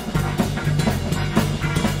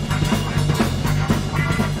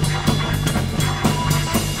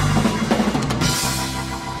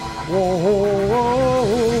 Whoa, whoa, whoa,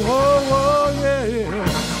 whoa, whoa, yeah,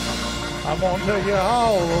 yeah. I'm gonna take you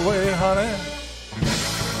all the way, honey,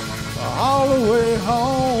 all the way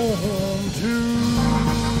home tonight.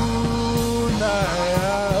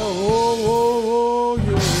 Whoa, whoa, whoa,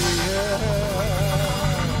 yeah,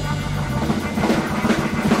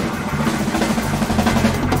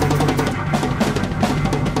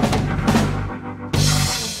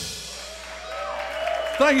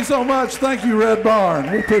 Thank you so much. Thank you, Red Barn.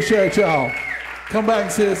 We appreciate y'all. Come back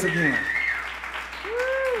and see us again.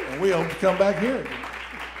 And we hope to come back here again.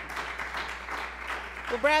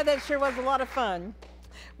 Well, Brad, that sure was a lot of fun.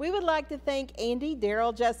 We would like to thank Andy,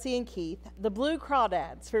 Daryl, Jesse, and Keith, the Blue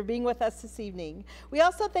Crawdads, for being with us this evening. We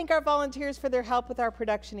also thank our volunteers for their help with our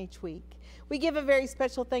production each week. We give a very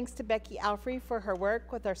special thanks to Becky Alfrey for her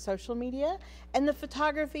work with our social media and the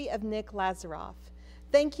photography of Nick Lazaroff.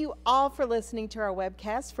 Thank you all for listening to our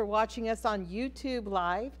webcast, for watching us on YouTube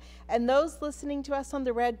Live, and those listening to us on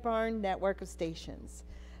the Red Barn network of stations.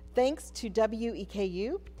 Thanks to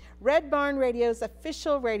WEKU, Red Barn Radio's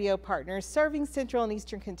official radio partner serving Central and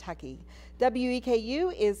Eastern Kentucky.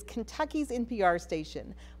 WEKU is Kentucky's NPR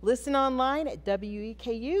station. Listen online at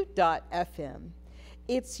weku.fm.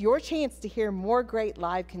 It's your chance to hear more great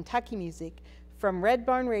live Kentucky music from Red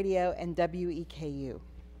Barn Radio and WEKU.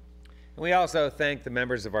 We also thank the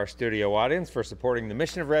members of our studio audience for supporting the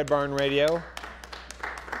mission of Red Barn Radio,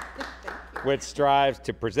 which strives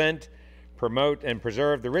to present, promote, and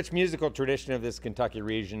preserve the rich musical tradition of this Kentucky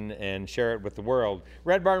region and share it with the world.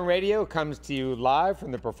 Red Barn Radio comes to you live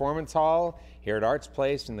from the Performance Hall here at Arts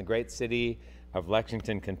Place in the great city of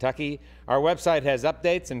Lexington, Kentucky. Our website has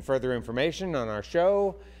updates and further information on our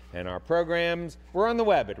show and our programs. We're on the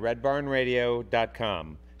web at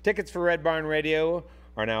redbarnradio.com. Tickets for Red Barn Radio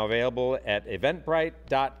are now available at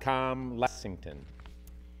eventbrite.com Lexington.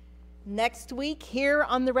 Next week, here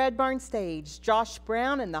on the Red Barn stage, Josh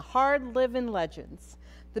Brown and the Hard Livin' Legends.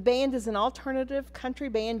 The band is an alternative country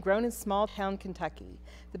band grown in small town Kentucky.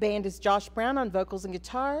 The band is Josh Brown on vocals and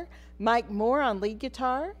guitar, Mike Moore on lead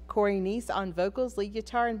guitar, Corey Neese on vocals, lead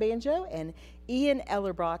guitar, and banjo, and Ian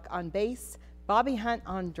Ellerbrock on bass, Bobby Hunt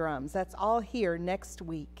on drums. That's all here next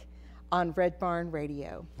week on Red Barn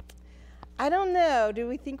Radio. I don't know, do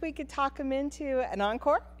we think we could talk them into an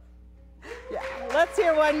encore? Yeah, let's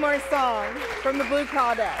hear one more song from the Blue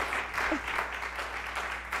Crawdads.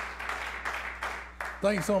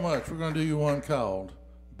 Thanks so much. We're going to do you one called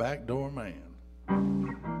Backdoor Man.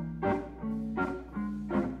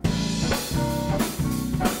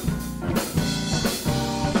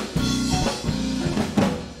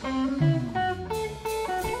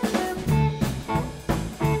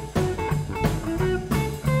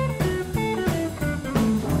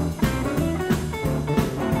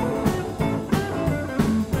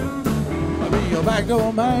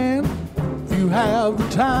 Backdoor man, if you have the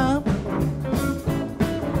time.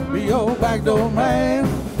 Be your backdoor man,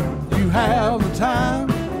 you have the time.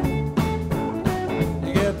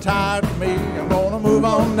 You get tired of me, I'm gonna move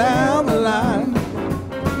on down the line.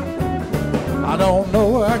 I don't know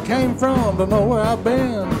where I came from, don't know where I've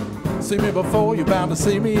been. See me before, you're bound to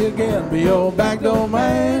see me again. Be your backdoor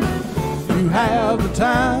man, you have the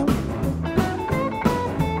time.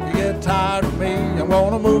 Get tired of me, I'm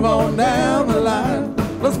gonna move on down the line.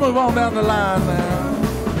 Let's move on down the line now.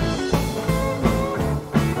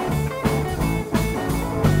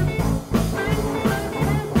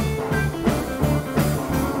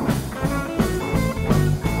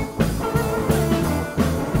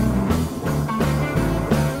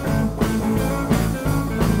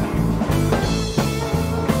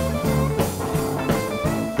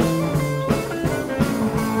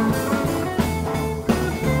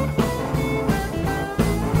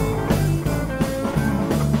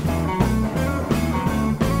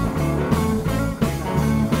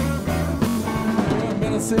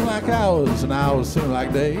 Seem like hours and hours seem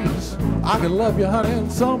like days. I could love you, honey, in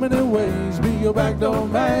so many ways. Be your backdoor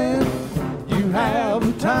man, you have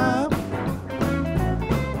the time.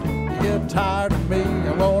 You get tired of me,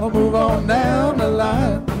 I wanna move on down the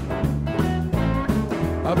line.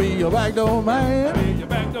 I'll be your backdoor man. I'll be your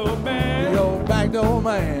backdoor man. Be your backdoor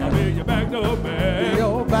man. I'll be your backdoor man. Be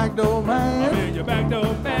your backdoor man. I'll be your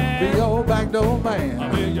backdoor man. Be your backdoor man.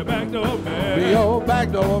 I'll be your backdoor man. Be your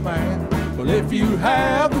backdoor man. Well, if you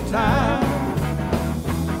have the time.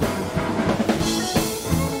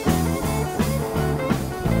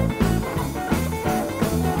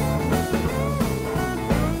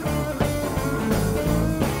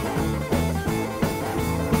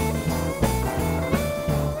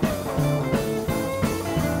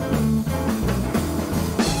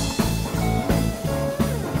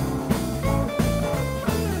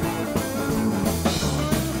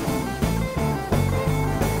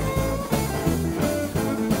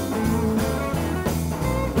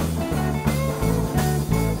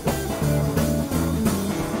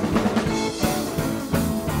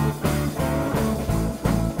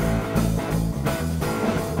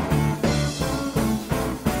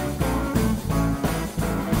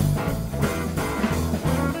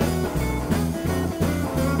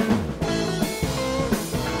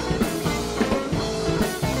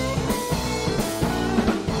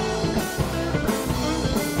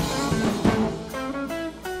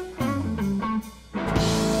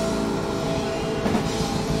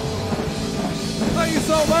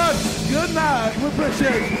 so much. Good night. We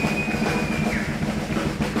appreciate you.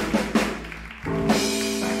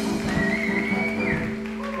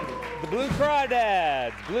 The Blue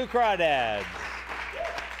Crawdads. Blue Crawdads.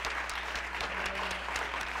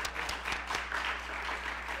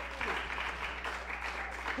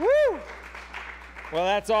 Woo! Well,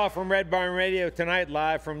 that's all from Red Barn Radio tonight,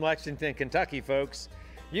 live from Lexington, Kentucky, folks.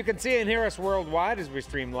 You can see and hear us worldwide as we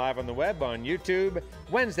stream live on the web on YouTube,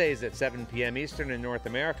 Wednesdays at 7 p.m. Eastern in North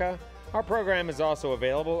America. Our program is also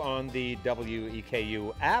available on the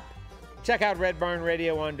WEKU app. Check out Red Barn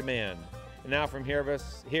Radio on demand. And now from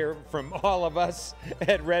here from all of us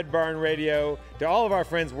at Red Barn Radio to all of our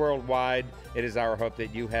friends worldwide, it is our hope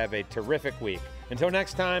that you have a terrific week. Until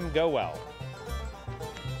next time, go well.